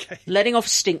lab, letting off a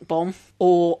stink bomb,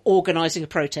 or organising a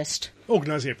protest?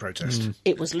 Organising a protest.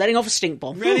 It was letting off a stink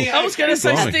bomb. Really? I was going to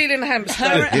say Blimey. stealing a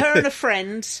hamster. Her and a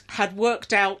friend had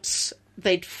worked out,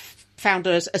 they'd found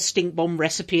a stink bomb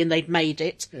recipe and they'd made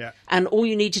it. Yeah. And all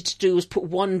you needed to do was put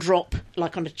one drop,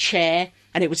 like on a chair,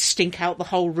 and it would stink out the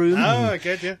whole room. Oh,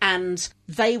 good, yeah. And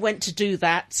they went to do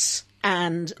that,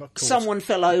 and someone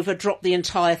fell over, dropped the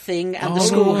entire thing, and the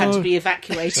school had to be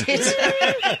evacuated.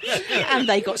 And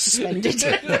they got suspended.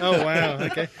 Oh, wow,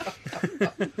 okay.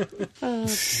 Oh,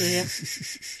 dear.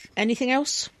 Anything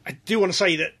else? I do want to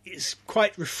say that it's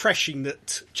quite refreshing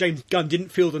that James Gunn didn't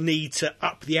feel the need to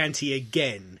up the ante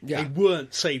again. Yeah. They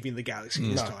weren't saving the galaxy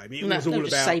this time. It was They all were about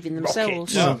just saving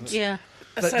themselves. rockets. Yeah.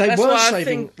 So They that's were why I saving.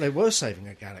 think, They were saving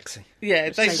a galaxy. yeah,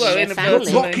 they Saving were their in a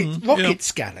family.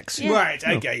 Rocket's galaxy. Right,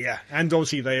 okay, yeah. And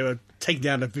obviously they were taking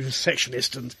down a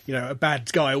vivisectionist and, a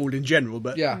bad guy all in general,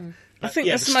 but... Yeah. I think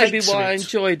Yeah, that's the maybe stakes of why I it.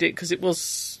 enjoyed it, because it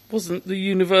wasn't the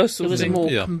universal It was a thing. more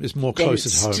It's more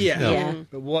close at home. Yeah.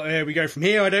 But where we go from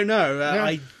here, I don't know.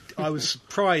 I was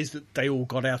surprised that they all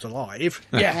got out alive.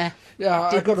 Yeah.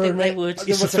 I Didn't got to think they admit, would.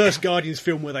 It's the first Guardians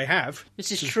film where they have.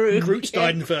 This is true. Groot's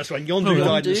died in the first one, Yondu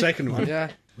died in the second one.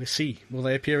 Yeah. We'll see. Will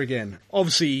they appear again?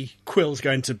 Obviously, Quill's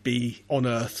going to be on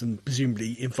Earth and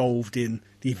presumably involved in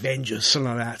the Avengers,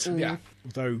 something like that. Yeah.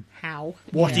 Although, How?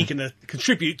 what he can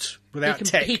contribute without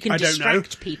tech, he can I don't know.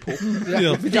 distract people.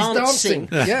 With his Dancing.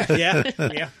 Yeah.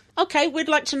 Yeah. Okay, we'd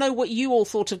like to know what you all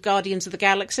thought of Guardians of the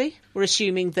Galaxy. We're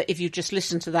assuming that if you've just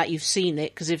listened to that, you've seen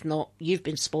it, because if not, you've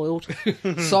been spoiled.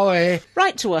 Sorry.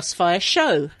 Write to us via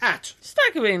show At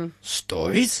Staggering.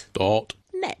 Stories?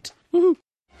 net.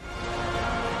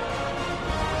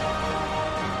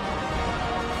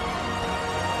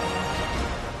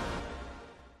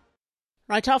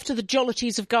 Right after the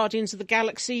jollities of Guardians of the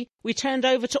Galaxy, we turned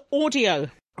over to audio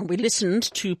and we listened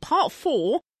to part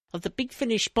 4 of the Big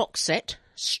Finish box set,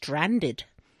 Stranded.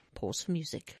 Pause for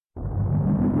music.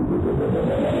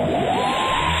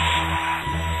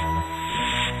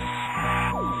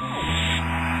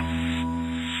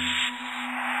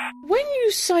 When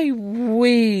you say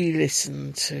we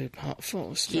listen to part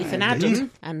 4, Keith and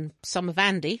Adam and some of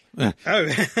Andy.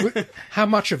 How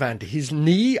much of Andy? His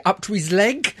knee up to his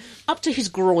leg? Up to his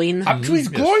groin. Up to his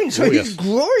groin, so his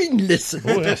groin listened.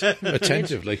 Oh, yes.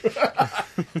 Attentively.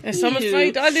 Yes, I'm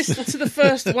afraid I listened to the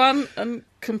first one and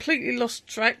completely lost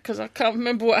track because I can't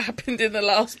remember what happened in the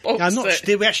last box I'm not. set.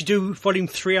 Did we actually do volume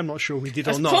 3? I'm not sure we did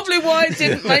That's or not. probably why it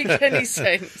didn't make any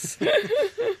sense.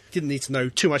 Didn't need to know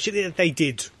too much. They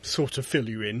did sort of fill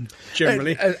you in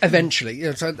generally. Eventually.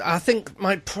 Yeah, so I think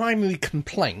my primary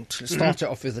complaint, start it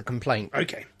off with a complaint,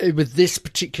 Okay. with this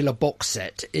particular box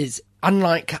set is,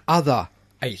 unlike other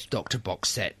Eighth Doctor box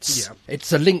sets,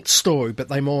 it's a linked story, but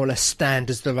they more or less stand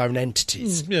as their own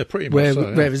entities. Yeah, pretty much so,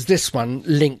 yeah. Whereas this one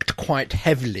linked quite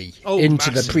heavily into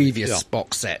the massively, previous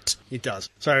box set. It does.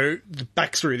 So the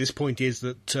backstory at this point is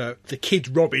that the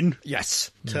kid Robin Yes.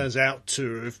 turns out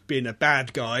to have been a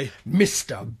bad guy.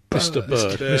 Mr. Mr.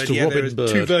 Bird. Bird, Mr. yeah, Robin there was Bird.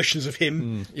 2 versions of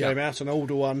him Yeah. came out, an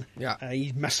older one. Yeah.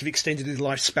 He massively extended his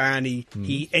lifespan.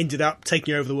 He ended up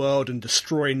taking over the world and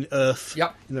destroying Earth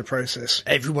Yep. in the process.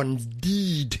 Everyone's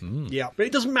deed. Yeah, but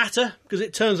it doesn't matter because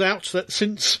it turns out that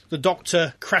since the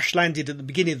Doctor crash landed at the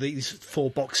beginning of these 4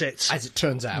 box sets, As it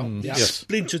turns out. Yeah. Yes.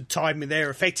 splintered time, and they're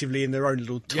effectively in their own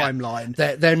little timeline.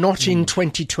 They're not in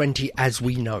 2020 as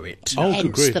we know it. Oh, good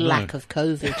Hence grief, the no. lack of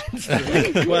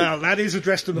COVID. Well, that is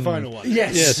addressed in the final one.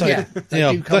 Yes. Yeah, so, They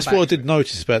yeah, do come that's what I back. did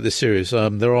notice about this series.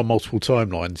 There are multiple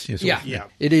timelines. You know, sort of Yeah. Yeah.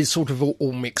 It is sort of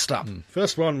all mixed up.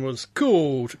 First one was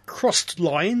called Crossed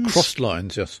Lines. crossed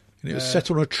lines, yes. And it was set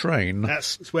on a train.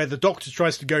 That's where the Doctor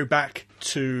tries to go back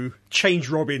to change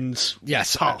Robin's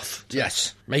Yes. path.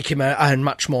 Yes. Make him a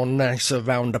much more nicer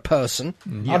rounder person.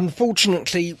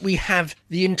 Unfortunately, we have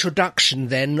the introduction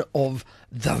then of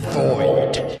the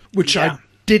Void, which I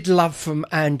did love from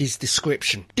Andy's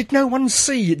description. Did no one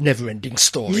see Never-Ending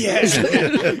Story? Yeah,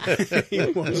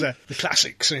 it was the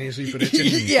classics, as he put it.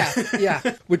 yeah.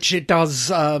 Which it does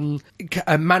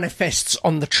manifests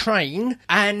on the train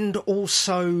and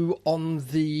also on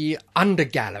the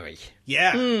undergallery.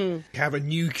 Yeah, have a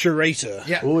new curator.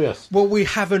 Yeah. Oh, yes. Well, we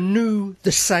have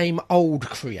the same old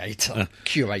curator.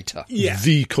 Yeah.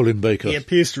 The Colin Baker. He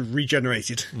appears to have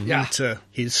regenerated into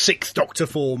his 6th Doctor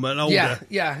form, an older.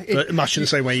 Yeah. But much in the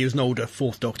same way he was an older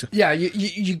 4th Doctor. Yeah,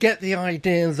 you get the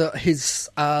idea that his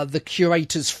the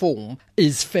curator's form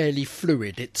is fairly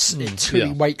fluid. It's who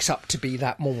he wakes up to be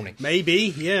that morning.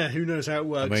 Maybe, yeah. Who knows how it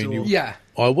works? I mean, or- Yeah.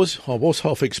 I was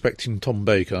half expecting Tom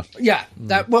Baker. Yeah,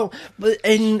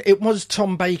 it was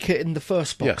Tom Baker in the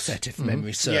first box Yes. set, if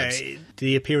memory yeah. serves. Did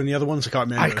he appear in the other ones? I can't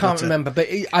remember. I can't remember, but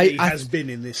he I has been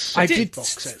in this I did. box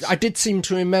set. I did seem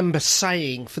to remember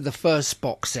saying for the first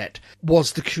box set,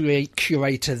 was the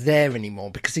curator there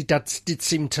anymore? Because he did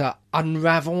seem to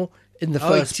unravel in the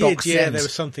first he did, box yeah, set. there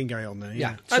was something going on there.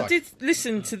 Yeah, I sorry. did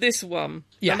listen to this one,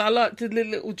 Yeah. and I liked the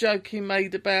little joke he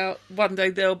made about one day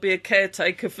there'll be a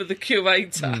caretaker for the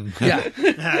curator. Yeah,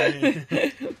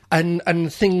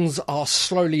 and things are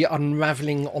slowly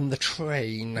unravelling on the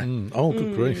train. Oh,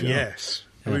 good grief. Yeah. Yes.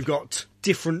 And we've got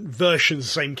different versions,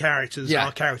 same characters, Yeah.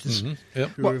 our characters.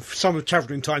 Yep. Some have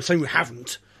travelled in time, some who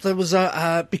haven't. There was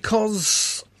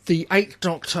because the Eighth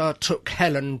Doctor took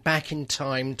Helen back in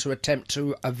time to attempt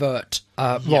to avert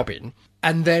Robin,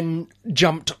 and then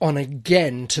jumped on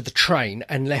again to the train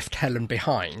and left Helen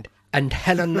behind. And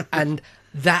Helen and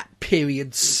that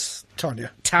period's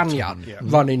Tanya.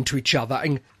 run into each other,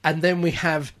 and then we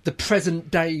have the present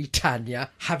day Tanya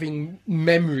having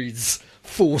memories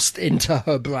forced into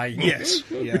her brain. Yes,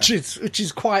 yeah. which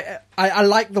is quite. I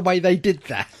like the way they did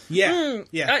that. Yeah,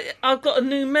 yeah. I've got a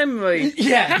new memory.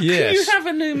 Yeah. How can Yes. you have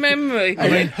a new memory? I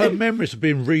mean, her memories have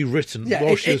been rewritten Yeah,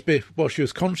 while she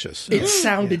was conscious. It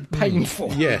sounded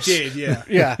painful. Yes. Did, yeah.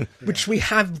 Yeah, which we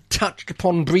have touched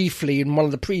upon briefly in one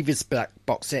of the previous black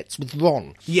box sets with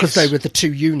Ron, because Yes. they were the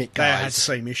two unit They had the guys.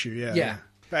 same issue, yeah. Yeah.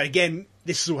 But again,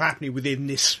 this is all happening within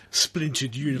this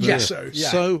splintered universe, Yeah. so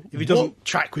Yeah. So if he doesn't what-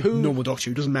 track with who- normal Doctor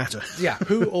Who, it doesn't matter. Yeah,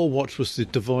 Who or what was the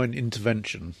divine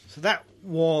intervention? So that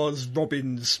was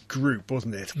Robin's group,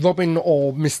 wasn't it? Robin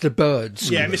or Mr. Bird's.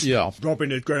 Yeah, Yeah.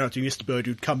 Robin had grown up to Mr. Bird,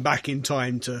 who'd come back in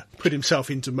time to put himself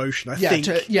into motion, I think.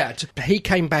 He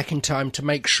came back in time to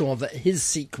make sure that his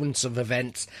sequence of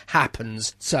events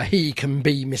happens so he can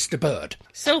be Mr. Bird.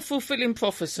 Self-fulfilling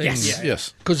prophecy. Yes.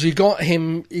 Yes. Because you got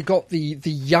the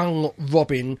young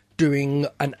Robin doing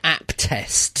an app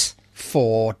test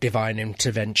for divine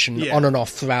intervention Yeah. on and off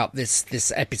throughout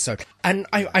this episode. And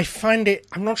I find it,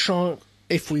 I'm not sure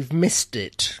if we've missed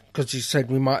it, because you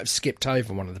said we might have skipped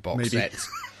over one of the box Maybe. sets.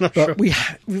 But we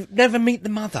never meet the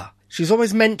mother. She's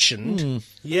always mentioned,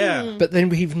 Yeah. but then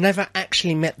we've never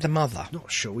actually met the mother.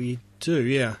 Not sure we do,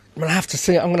 yeah. I'm gonna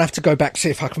have to go back, see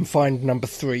if I can find number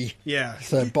 3. Yeah.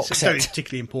 Third box It's set. very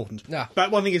particularly important. Yeah.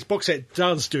 But one thing this box set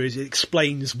does do is it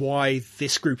explains why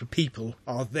this group of people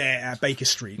are there at Baker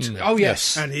Street. Oh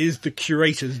yes. And it is the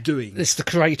curators doing. It's the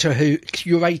curator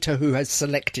who has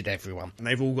selected everyone. And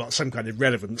they've all got some kind of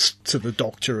relevance to the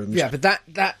Doctor and... Yeah, but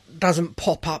that doesn't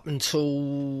pop up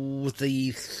until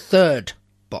the 3rd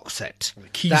box set. The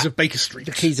Keys of Baker Street.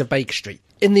 The Keys of Baker Street.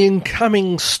 In the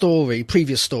incoming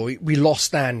previous story, we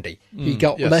lost Andy. He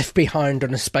got yes. left behind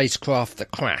on a spacecraft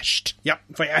that crashed. Yep,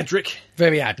 very Adric.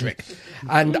 Very Adric.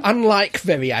 And unlike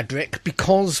Very Adric,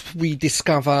 because we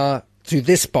discover through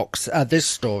this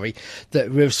story,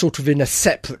 that we're sort of in a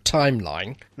separate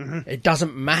timeline, it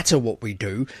doesn't matter what we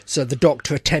do, so the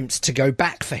Doctor attempts to go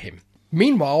back for him.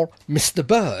 Meanwhile, Mr.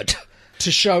 Bird,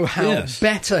 to show how Yes.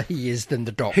 better he is than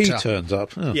the Doctor. He turns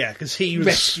up. Oh. Yeah, because he was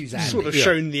Rescues Andy. sort of Yeah.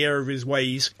 shown the error of his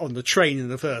ways on the train in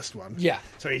the first one. Yeah.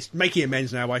 So he's making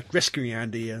amends now by rescuing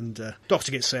Andy, and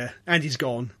Doctor gets there. Andy's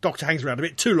gone. Doctor hangs around a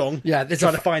bit too long. Yeah, there's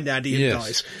trying a- to find Andy and Yes.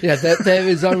 dies. Yeah, there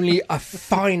is only a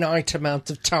finite amount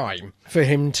of time for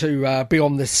him to be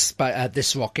on this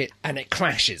rocket, and it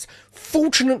crashes.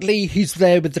 Fortunately, he's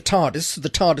there with the TARDIS, so the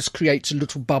TARDIS creates a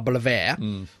little bubble of air.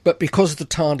 But because the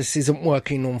TARDIS isn't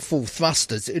working on full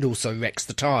thrusters, it also wrecks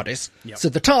the TARDIS. Yep. So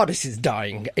the TARDIS is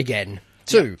dying again,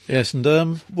 too. Yes, and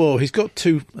he's got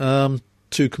two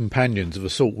companions of a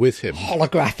sort with him.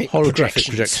 Holographic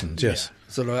projections, yes.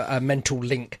 Sort of a mental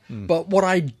link. But what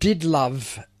I did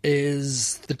love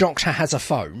is the Doctor has a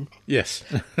phone. Yes.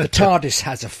 The TARDIS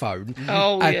has a phone.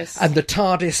 Oh, and, yes. And the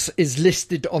TARDIS is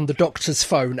listed on the Doctor's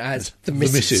phone as the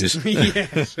Mrs. Mrs.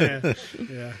 Yes,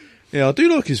 yeah. Yeah, I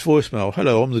do like his voicemail.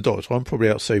 Hello, I'm the Doctor. I'm probably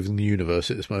out saving the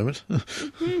universe at this moment.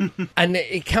 And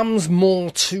it comes more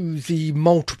to the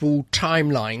multiple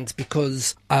timelines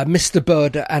because Mr.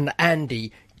 Bird and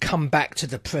Andy come back to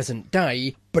the present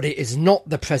day, but it is not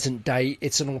the present day,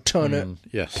 it's an alternate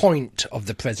yes. point of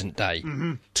the present day,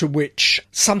 to which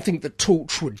something that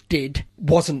Torchwood did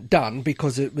wasn't done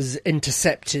because it was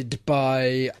intercepted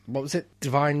by, what was it,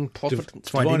 Divine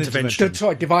Providence? Divine Intervention.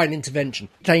 Sorry, Divine Intervention.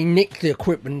 They nicked the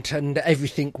equipment and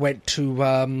everything went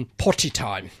to potty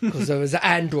time because there was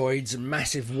androids and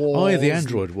massive wars. Oh, yeah, the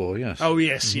Android War, yes. Oh,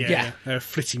 yes, yeah. Yeah. They're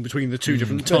flitting between the two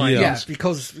different times. Yeah,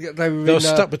 because they were, They were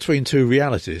stuck between two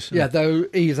realities. Yeah, though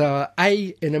either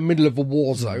A, in the middle of a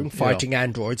war zone fighting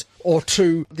androids, or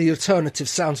 2, the alternative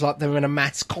sounds like they're in a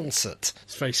mass concert.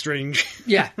 It's very strange.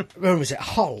 Yeah, where was it?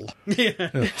 Hull.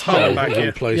 Hull, back of all here.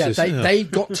 Yeah, places. they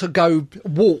got to go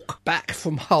walk back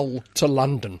from Hull to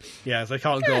London. Yeah, they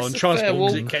can't go on a transport fair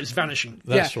because walk. it keeps vanishing.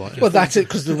 That's yeah. right. Well, that's it,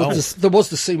 because there was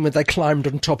the scene where they climbed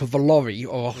on top of a lorry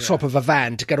or top of a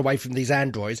van to get away from these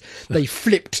androids. They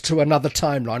flipped to another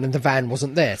timeline and the van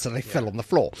wasn't there, so they fell on the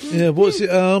floor. Yeah, what was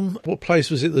it? What place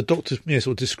was it the Doctor sort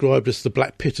of described as the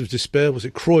Black Pit of Despair? Was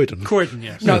it Croydon? Croydon,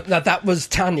 yes. No, that was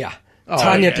Tanya.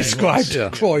 Tanya yeah, described yeah.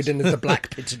 Croydon as the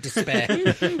black pit of despair.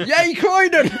 Yay,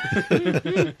 Croydon!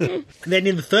 And then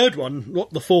in the third one,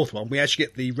 not the fourth one, we actually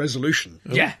get the resolution.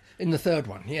 Yeah, in the third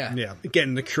one, yeah. Yeah,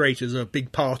 again, the curators are a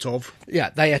big part of. Yeah,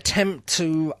 they attempt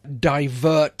to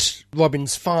divert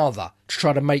Robin's father to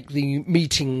try to make the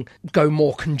meeting go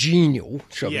more congenial,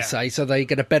 shall we Yeah. say, so they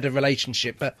get a better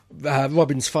relationship. But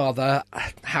Robin's father,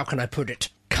 how can I put it,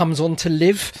 comes on to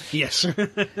Liv. Yes.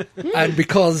 And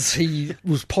because he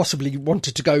was possibly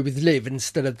wanted to go with Liv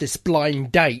instead of this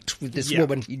blind date with this Yeah.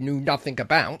 woman he knew nothing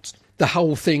about, the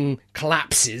whole thing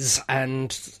collapses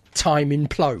and time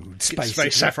implodes, basically. It's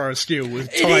very Sapphire Steel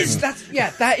with It time. is,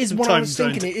 that is what I was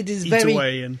time thinking. It is eat very,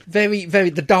 away and- very, very,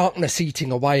 the darkness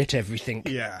eating away at everything.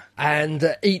 Yeah.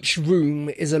 And each room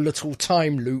is a little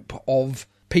time loop of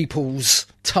people's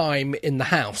time in the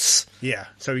house. Yeah,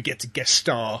 so we get to guest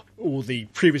star all the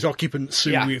previous occupants who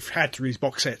Yeah. we've had through these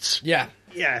box sets. Yeah.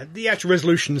 Yeah, the actual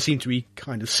resolution seemed to be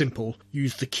kind of simple.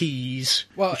 Use the keys,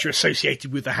 Well, which are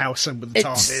associated with the house and with the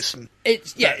TARDIS. And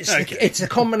okay. It's a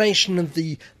combination of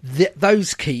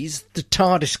those keys, the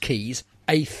TARDIS keys,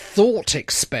 a thought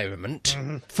experiment.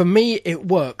 Mm-hmm. For me, it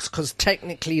works because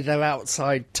technically they're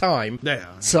outside time. They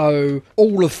are. So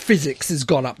all of physics has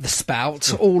gone up the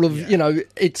spout. All of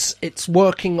it's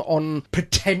working on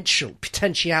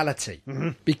potentiality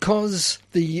because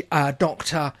the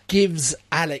Doctor gives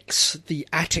Alex the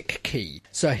attic key,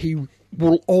 so he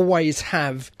will always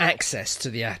have access to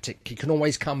the attic. He can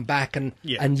always come back and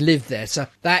live there. So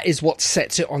that is what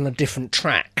sets it on a different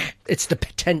track. It's the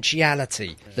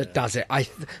potentiality that does it.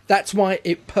 That's why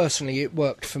it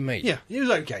worked for me. Yeah, it was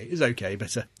okay. It was okay,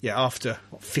 but after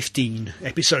 15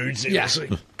 episodes, it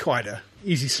was quite a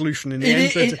easy solution in the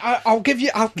end. I'll give you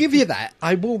that.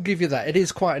 I will give you that. It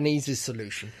is quite an easy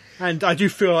solution. And I do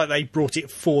feel like they brought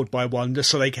it forward by one just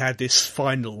so they had this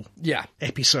final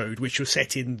episode, which was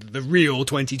set in the real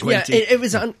 2020. Yeah, it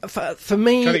was for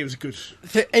me. I think it was good.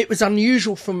 It was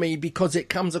unusual for me because it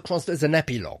comes across as an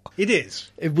epilogue. It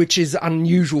is, which is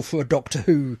unusual for a Doctor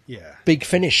Who Big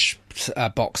Finish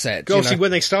box set. Obviously, when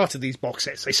they started these box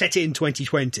sets, they set it in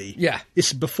 2020. Yeah,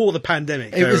 this is before the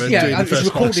pandemic. It was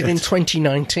recorded in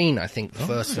 2019, I think. The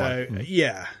first one.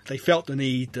 Yeah, they felt the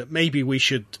need that maybe we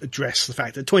should address the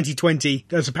fact that 2020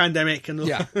 there's a pandemic and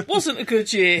wasn't a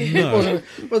good year. No.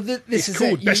 Well, this is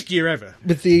called best year ever.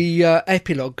 With the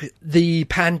epilogue, the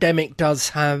pandemic does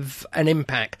have an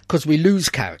impact because we lose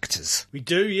characters. We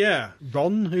do, yeah.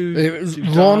 Ron,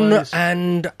 dies.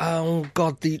 And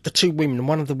the two women.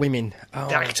 One of the women. The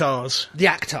Actars. The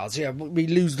Actars, yeah. We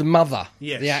lose the mother.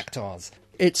 Yes. The Actars.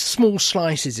 It's small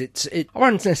slices. I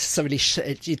won't necessarily.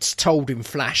 It's told in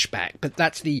flashback, but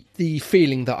that's the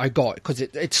feeling that I got because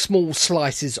it's small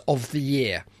slices of the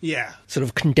year. Yeah, sort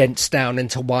of condensed down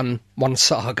into one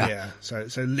saga. Yeah,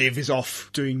 so Liv is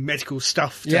off doing medical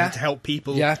stuff to help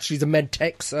people. Yeah, she's a med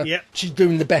tech, so she's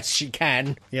doing the best she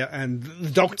can. Yeah, and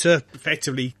the Doctor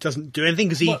effectively doesn't do anything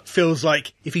because he feels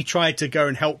like if he tried to go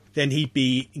and help, then he'd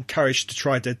be encouraged to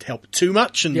try to help too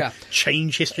much and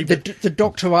change history. The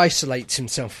Doctor isolates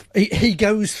himself. He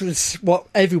goes through what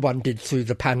everyone did through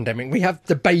the pandemic. We have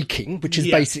the baking, which is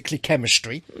basically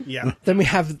chemistry. Yeah. Then we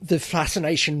have the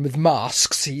fascination with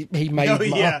masks. He made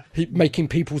making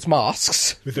people's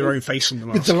masks with their own face on the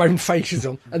mask. With their own faces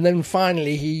on, and then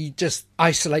finally he just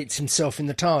isolates himself in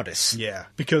the TARDIS. Yeah,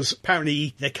 because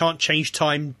apparently they can't change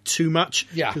time too much.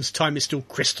 Yeah, because time is still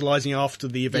crystallising after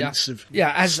the events of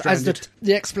as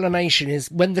the explanation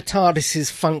is when the TARDIS is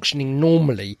functioning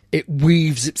normally, it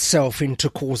weaves itself into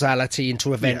causality,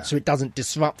 into events, so it doesn't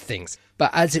disrupt things.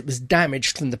 But as it was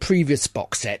damaged from the previous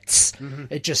box sets,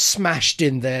 it just smashed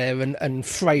in there and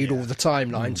frayed all the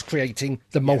timelines, creating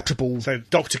the multiple... So the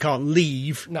Doctor can't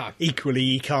leave. No. Equally,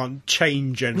 he can't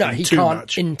change anything No, he too can't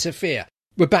much. interfere.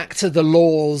 We're back to the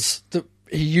laws that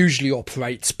he usually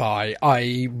operates by,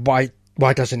 i.e. why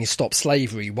doesn't he stop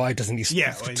slavery? Why doesn't he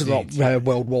stop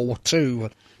World War II?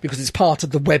 Because it's part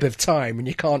of the web of time and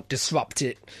you can't disrupt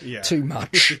it too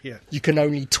much. You can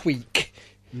only tweak.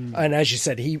 And as you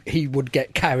said, he would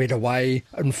get carried away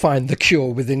and find the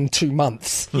cure within 2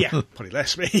 months. Yeah, probably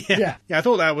less. Yeah, I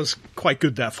thought that was quite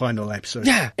good, that final episode.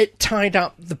 Yeah, it tied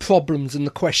up the problems and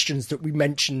the questions that we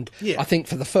mentioned, I think,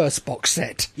 for the first box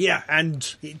set. Yeah,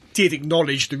 and it did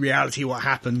acknowledge the reality of what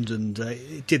happened, and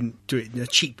it didn't do it in a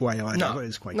cheap way either. No, it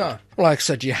was quite good. Like I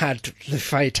said, you had the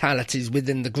fatalities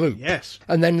within the group. Yes.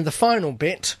 And then the final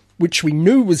bit, which we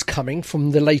knew was coming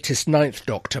from the latest Ninth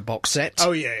Doctor box set.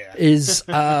 Oh, yeah. Is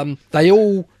they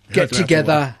all get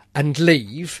together and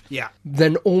leave. Yeah.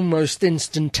 Then almost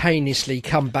instantaneously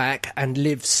come back and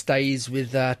Liv stays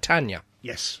with Tanya.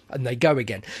 Yes. And they go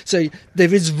again. So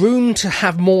there is room to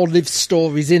have more Liv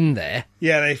stories in there.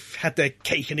 Yeah, they've had their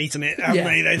cake and eaten it, haven't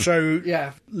they? So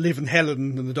Liv and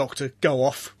Helen and the Doctor go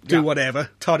off, do whatever.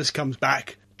 TARDIS comes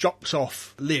back, drops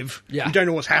off Liv. Yeah. You don't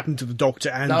know what's happened to the Doctor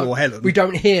and No, or Helen. we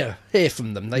don't hear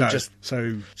from them. They No. just...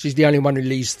 So, She's the only one who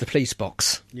leaves the police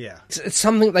box. yeah. It's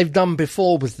something they've done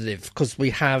before with Liv, because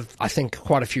we have, I think,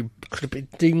 quite a few... Could it be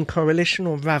Dean Coalition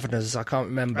or Raveners? I can't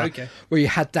remember. Okay. Where you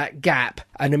had that gap,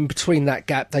 and in between that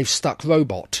gap, they've stuck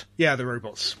Robot. Yeah, the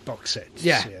Robots box sets.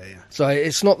 Yeah. Yeah. So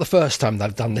it's not the first time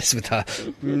they've done this with her.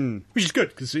 Which is good,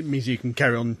 because it means you can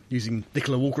carry on using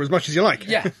Nicola Walker as much as you like.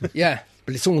 Yeah.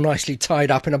 But it's all nicely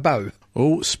tied up in a bow.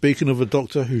 Oh, speaking of a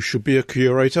doctor who should be a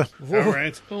curator, All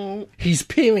right. He's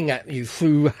peering at you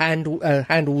through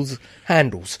handles.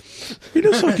 he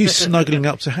looks like he's snuggling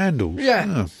up to Handles.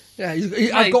 Yeah. Yeah,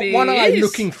 I've got Maybe one he eye is.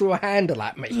 looking through a handle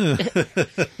at me.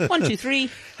 1, 2, 3.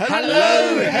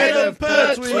 Hello, Head of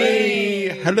Pertwee!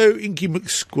 Hello, Inky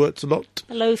McSquirts-a-lot.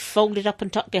 Hello, folded up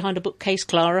and tucked behind a bookcase,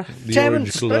 Clara. The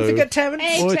Terence, orange don't glow. forget Terence.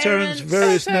 Hey, Oi, Terence. Terence,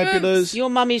 various Oh, Terence. nebulas. Your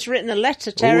mummy's written a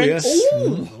letter, Terence.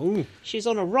 yes. She's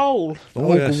on a roll.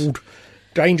 Oh, yes. God.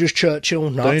 Dangerous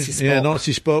Churchill, Nazi Spock. Yeah,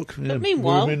 Nazi Spock. Yeah, But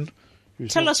meanwhile, Moomin.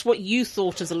 Tell us what you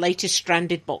thought of the latest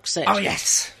Stranded box set. Oh,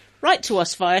 yes. Write to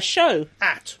us via show.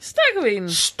 At. Staggering.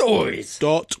 Stories.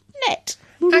 Dot. Net.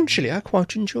 Actually, I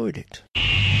quite enjoyed it.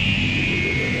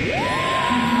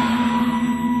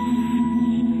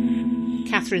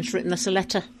 Catherine's written us a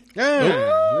letter.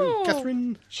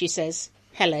 Catherine. She says,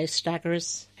 Hello,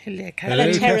 Staggerers. Hello,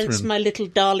 Hello, Terence, Catherine. my little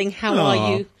darling. How Aw.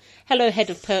 are you? Hello, Head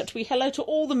of Pertwee. Hello to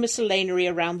all the miscellany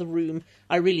around the room.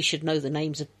 I really should know the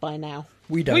names by now.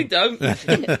 We don't. We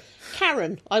don't.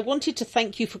 Karen, I wanted to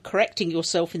thank you for correcting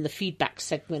yourself in the feedback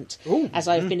segment. As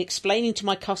I've been explaining to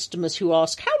my customers who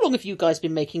ask, how long have you guys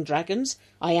been making dragons?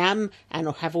 I am, and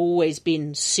have always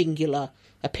been, singular.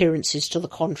 Appearances to the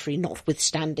contrary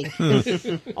notwithstanding.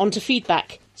 On to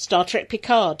feedback. Star Trek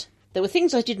Picard. There were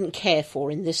things I didn't care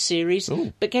for in this series,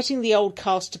 but getting the old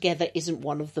cast together isn't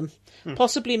one of them.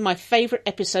 Possibly my favourite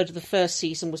episode of the first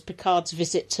season was Picard's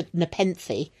visit to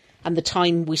Nepenthe, and the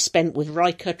time we spent with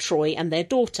Riker, Troy and their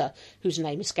daughter, whose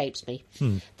name escapes me.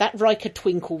 That Riker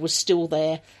twinkle was still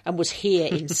there and was here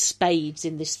in spades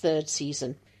in this third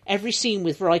season. Every scene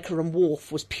with Riker and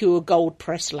Worf was pure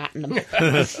gold-pressed latinum.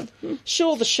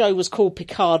 Sure, the show was called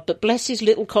Picard, but bless his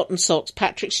little cotton socks,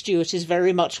 Patrick Stewart is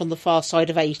very much on the far side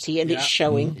of 80, and it's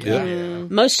showing.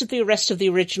 Most of the rest of the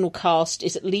original cast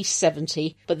is at least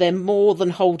 70, but they're more than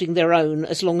holding their own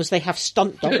as long as they have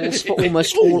stunt doubles for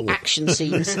almost all action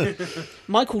scenes.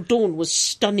 Michael Dorn was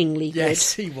stunningly good.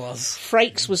 Yes, he was.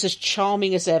 Frakes was as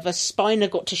charming as ever. Spiner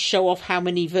got to show off how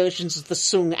many versions of the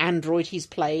Sung android he's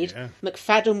played.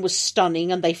 McFadden was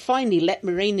stunning, and they finally let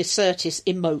Marina Sirtis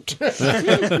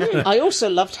emote. I also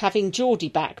loved having Geordie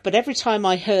back, but every time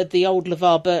I heard the old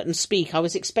LeVar Burton speak, I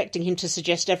was expecting him to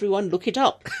suggest everyone look it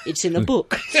up. It's in a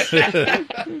book.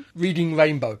 Reading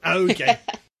Rainbow. Okay.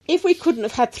 If we couldn't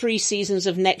have had 3 seasons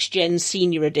of Next Gen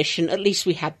Senior Edition, at least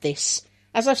we had this.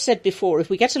 As I've said before, if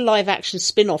we get a live-action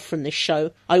spin-off from this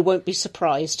show, I won't be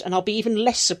surprised, and I'll be even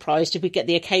less surprised if we get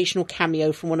the occasional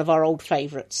cameo from one of our old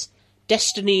favourites.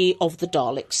 Destiny of the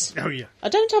Daleks. Oh, yeah. I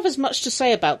don't have as much to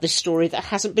say about this story that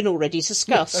hasn't been already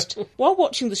discussed. While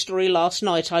watching the story last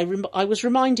night, I was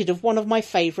reminded of one of my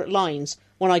favourite lines,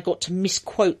 one I got to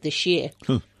misquote this year.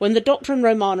 When the Doctor and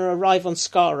Romana arrive on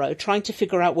Skaro, trying to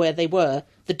figure out where they were,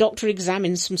 the Doctor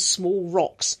examines some small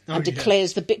rocks and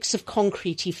declares the bits of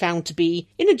concrete he found to be,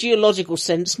 in a geological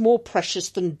sense, more precious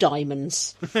than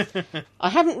diamonds. I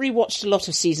haven't rewatched a lot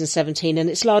of season 17, and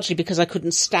it's largely because I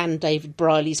couldn't stand David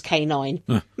Briley's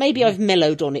K9. Maybe I've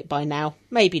mellowed on it by now.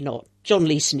 Maybe not. John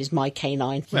Leeson is my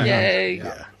K9. Yay.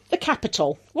 The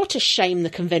Capitol. What a shame the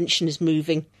convention is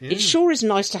moving. It sure is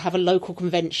nice to have a local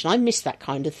convention. I miss that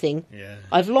kind of thing.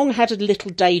 I've long had a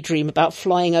little daydream about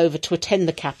flying over to attend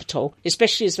the Capitol,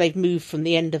 especially as they've moved from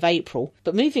the end of April.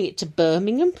 But moving it to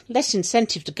Birmingham? Less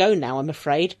incentive to go now, I'm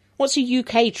afraid. What's a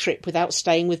UK trip without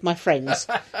staying with my friends?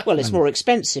 Well, it's more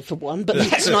expensive for one, but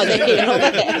that's neither here nor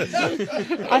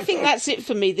there. I think that's it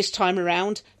for me this time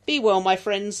around. Be well, my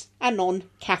friends. Anon,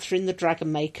 Catherine the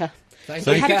Dragon Maker. Thank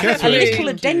We you, had a Catherine. little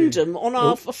addendum on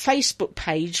our Facebook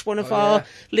page. One of our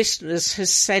listeners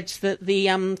has said that the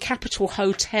Capitol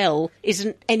Hotel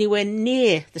isn't anywhere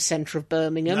near the centre of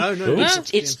Birmingham. No.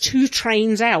 It's 2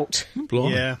 trains out.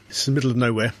 Blimey. Yeah. It's in the middle of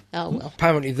nowhere. Oh, well.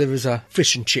 Apparently there was a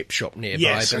fish and chip shop nearby,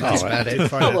 Yes. but that's about it.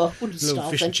 Oh, well, wouldn't Little starve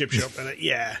fish then. and chip shop.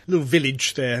 And little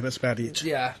village there. That's about it.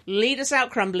 Yeah. Lead us out,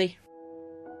 Crumbly.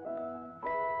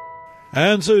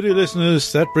 And so, dear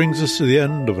listeners, that brings us to the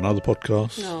end of another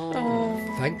podcast.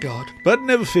 Thank God. But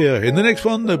never fear, in the next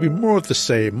one there'll be more of the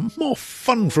same, more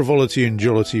fun, frivolity and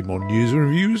jollity, more news and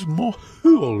reviews, more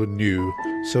who all and new.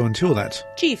 So until that,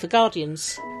 G for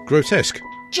Guardians. grotesque.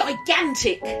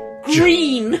 Gigantic.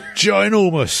 Green.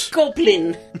 Ginormous.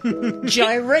 Goblin.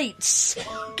 Gyrates.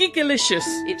 Gigalicious.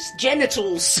 Its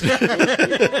genitals.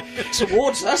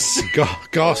 Towards us.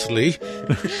 Ghastly.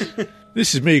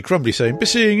 This is me, Crumbly, saying, be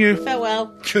seeing you.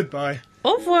 Farewell. Goodbye.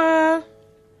 Au revoir.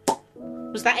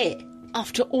 Was that it?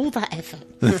 After all that effort.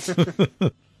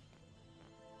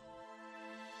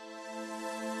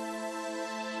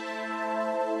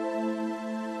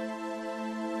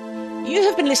 You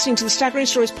have been listening to the Staggering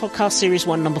Stories podcast series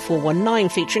 1 number 419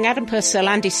 featuring Adam Purcell,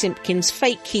 Andy Simpkins,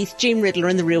 Fake Keith, Gene Riddler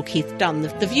and the real Keith Dunn.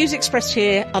 The views expressed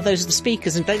here are those of the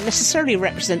speakers and don't necessarily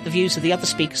represent the views of the other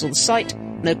speakers or the site.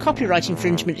 No copyright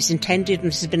infringement is intended and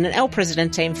this has been an El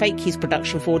Presidente and Fake Keith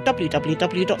production for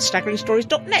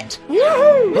www.staggeringstories.net.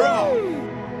 Woohoo!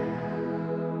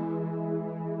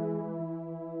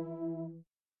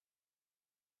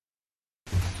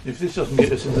 If this doesn't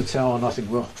get us in the tower, nothing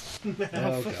will.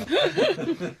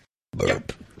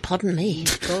 Pardon me.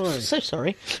 So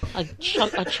sorry. I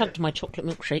chugged my chocolate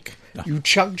milkshake. You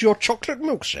chugged your chocolate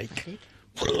milkshake?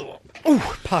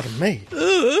 Oh, pardon me.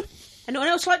 Anyone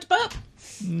else like to burp?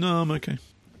 No, I'm okay.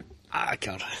 I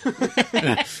can't.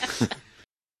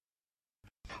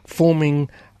 Forming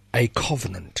a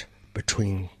covenant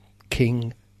between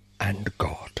king and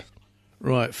god.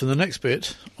 Right, for the next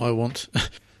bit, I want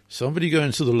somebody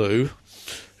going to the loo,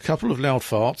 a couple of loud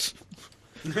farts.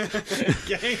 I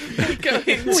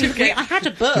had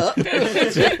a burp.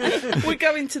 We're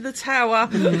going to the tower.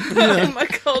 Oh my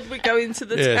god, we're going to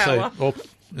the tower.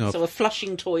 So a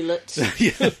flushing toilet.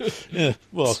 Yeah,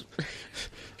 well.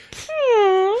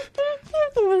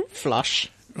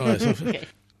 Flush. Right, Okay.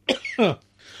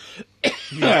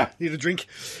 Yeah, need a drink.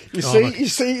 You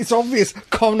see, it's obvious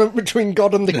covenant between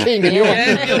God and the King, and you're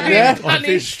I'm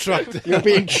being struck down. you're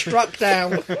being struck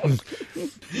down.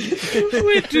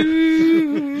 We're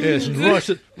doomed. Yes, and right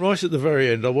at the very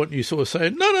end, I want you sort of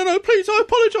saying, no, please, I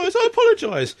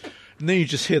apologise. And then you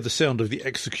just hear the sound of the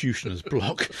executioner's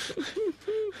block.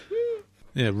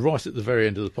 Yeah, right at the very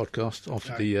end of the podcast,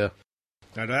 after the...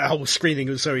 No, that whole screening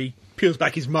was so he peels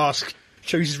back his mask,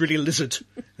 shows he's really a lizard.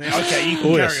 Okay, you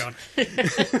can carry on.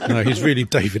 No, he's really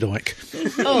David Icke.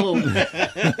 Oh.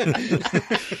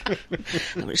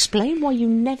 Now explain why you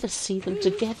never see them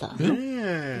together.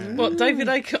 Yeah. What, David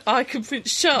Icke and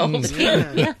Prince Charles?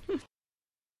 Yeah.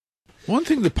 One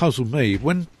thing that puzzled me,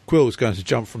 when Quill was going to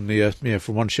jump from the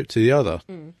from one ship to the other,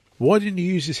 why didn't he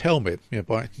use his helmet? Yeah,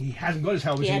 He hasn't got his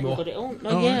helmet He hadn't anymore. got it on.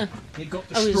 Oh, yeah. It got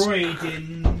destroyed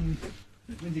in...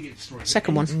 When did it get destroyed?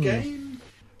 Second one. Game?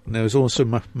 And there was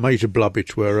also major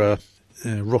blubbage where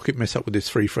Rocket met up with his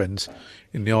three friends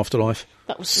in the afterlife.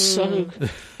 That was so...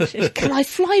 Can I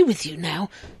fly with you now?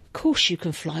 Of course you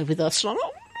can fly with us. Like,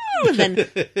 oh, no. And then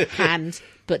hand,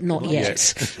 but not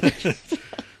yet.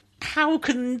 How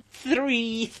can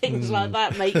three things like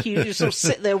that make you just sort of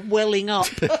sit there welling up?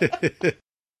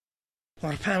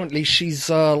 Well, apparently she's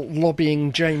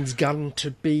lobbying James Gunn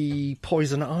to be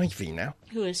Poison Ivy now.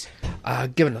 Who is?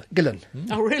 Gillen.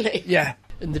 Oh, really? Yeah,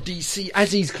 in the DC,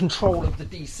 as he's control of the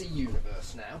DC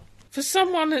universe now. For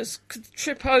someone that's could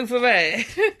trip over air,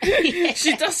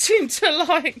 she does seem to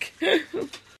like...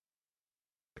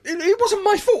 It wasn't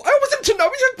my fault. I wasn't to know.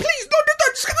 He said, please, no, I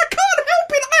can't help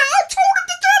it. I told him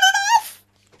to turn it off.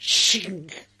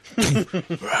 Shing.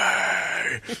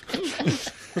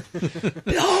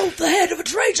 Behold the head of a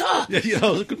traitor. Yeah,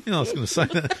 I was going to say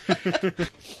that.